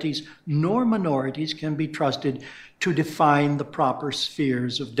majorities nor minorities can be trusted to define the proper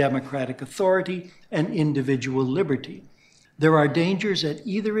spheres of democratic authority and individual liberty. There are dangers at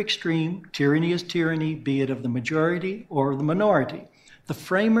either extreme. Tyranny is tyranny, be it of the majority or the minority. The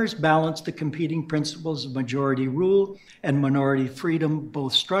framers balanced the competing principles of majority rule and minority freedom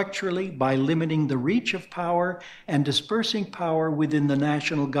both structurally by limiting the reach of power and dispersing power within the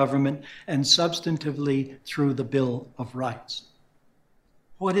national government and substantively through the Bill of Rights.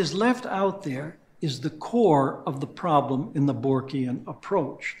 What is left out there is the core of the problem in the Borkian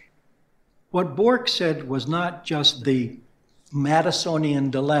approach. What Bork said was not just the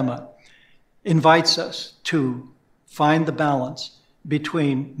Madisonian dilemma, invites us to find the balance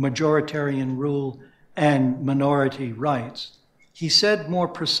between majoritarian rule and minority rights. He said more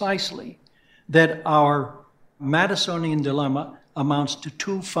precisely that our Madisonian dilemma amounts to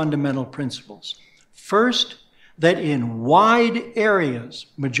two fundamental principles. First, that in wide areas,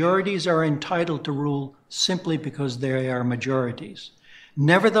 majorities are entitled to rule simply because they are majorities.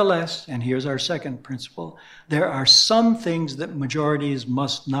 Nevertheless, and here's our second principle, there are some things that majorities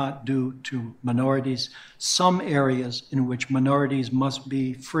must not do to minorities, some areas in which minorities must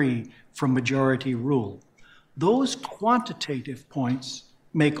be free from majority rule. Those quantitative points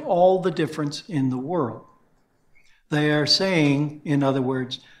make all the difference in the world. They are saying, in other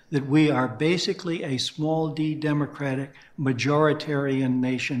words, that we are basically a small d democratic majoritarian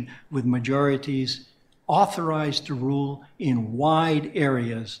nation with majorities authorized to rule in wide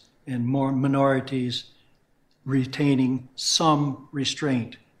areas and more minorities retaining some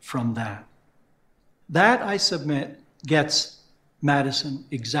restraint from that. That, I submit, gets Madison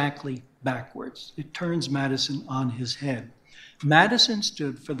exactly backwards. It turns Madison on his head. Madison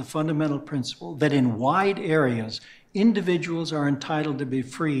stood for the fundamental principle that in wide areas, individuals are entitled to be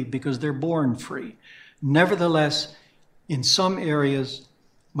free because they're born free. Nevertheless, in some areas,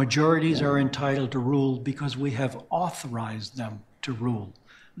 majorities are entitled to rule because we have authorized them to rule.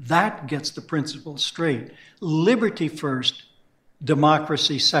 That gets the principle straight. Liberty first,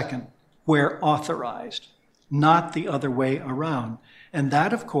 democracy second, where authorized, not the other way around. And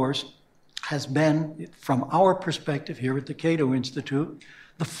that, of course, has been, from our perspective here at the Cato Institute,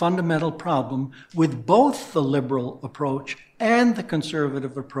 the fundamental problem with both the liberal approach and the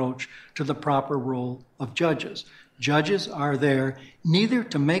conservative approach to the proper role of judges. Judges are there neither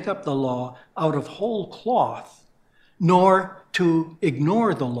to make up the law out of whole cloth, nor to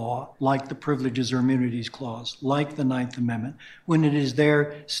ignore the law, like the Privileges or Immunities Clause, like the Ninth Amendment, when it is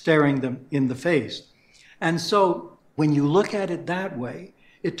there staring them in the face. And so when you look at it that way,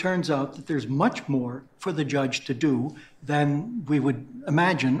 it turns out that there's much more for the judge to do than we would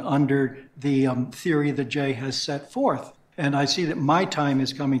imagine under the theory that Jay has set forth. And I see that my time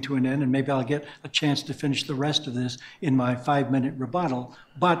is coming to an end, and maybe I'll get a chance to finish the rest of this in my 5-minute rebuttal.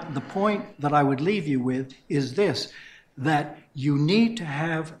 But the point that I would leave you with is this, that you need to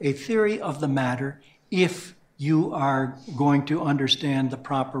have a theory of the matter if you are going to understand the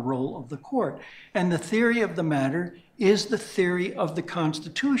proper role of the court. And the theory of the matter is the theory of the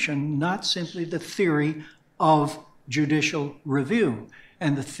Constitution, not simply the theory of judicial review.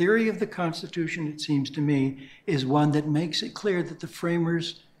 And the theory of the Constitution, it seems to me, is one that makes it clear that the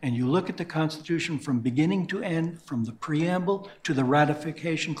framers, and you look at the Constitution from beginning to end, from the preamble to the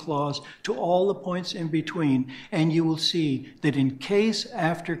ratification clause to all the points in between, and you will see that in case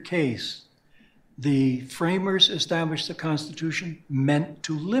after case, the framers established the Constitution meant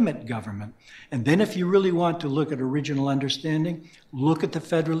to limit government. And then if you really want to look at original understanding, look at the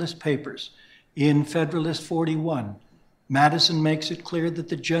Federalist Papers. In Federalist 41, Madison makes it clear that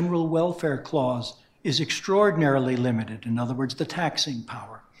the General Welfare Clause is extraordinarily limited, in other words, the taxing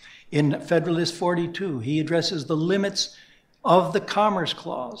power. In Federalist 42, he addresses the limits of the Commerce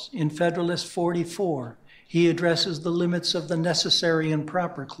Clause. In Federalist 44, he addresses the limits of the Necessary and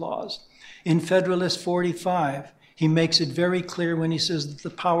Proper Clause. In Federalist 45, he makes it very clear when he says that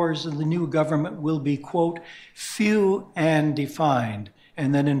the powers of the new government will be, quote, few and defined.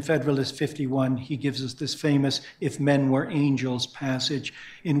 And then in Federalist 51, he gives us this famous "if men were angels" passage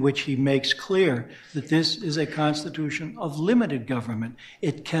in which he makes clear that this is a constitution of limited government.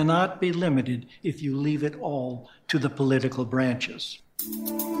 It cannot be limited if you leave it all to the political branches.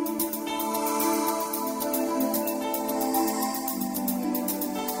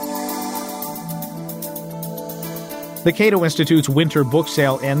 The Cato Institute's winter book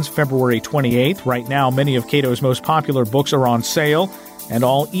sale ends February 28th. Right now, many of Cato's most popular books are on sale, and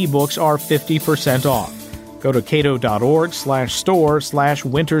all ebooks are 50% off. Go to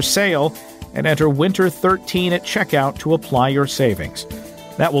cato.org/store/winter sale and enter winter 13 at checkout to apply your savings.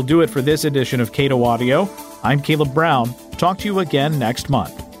 That will do it for this edition of Cato Audio. I'm Caleb Brown. Talk to you again next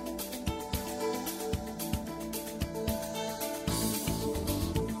month.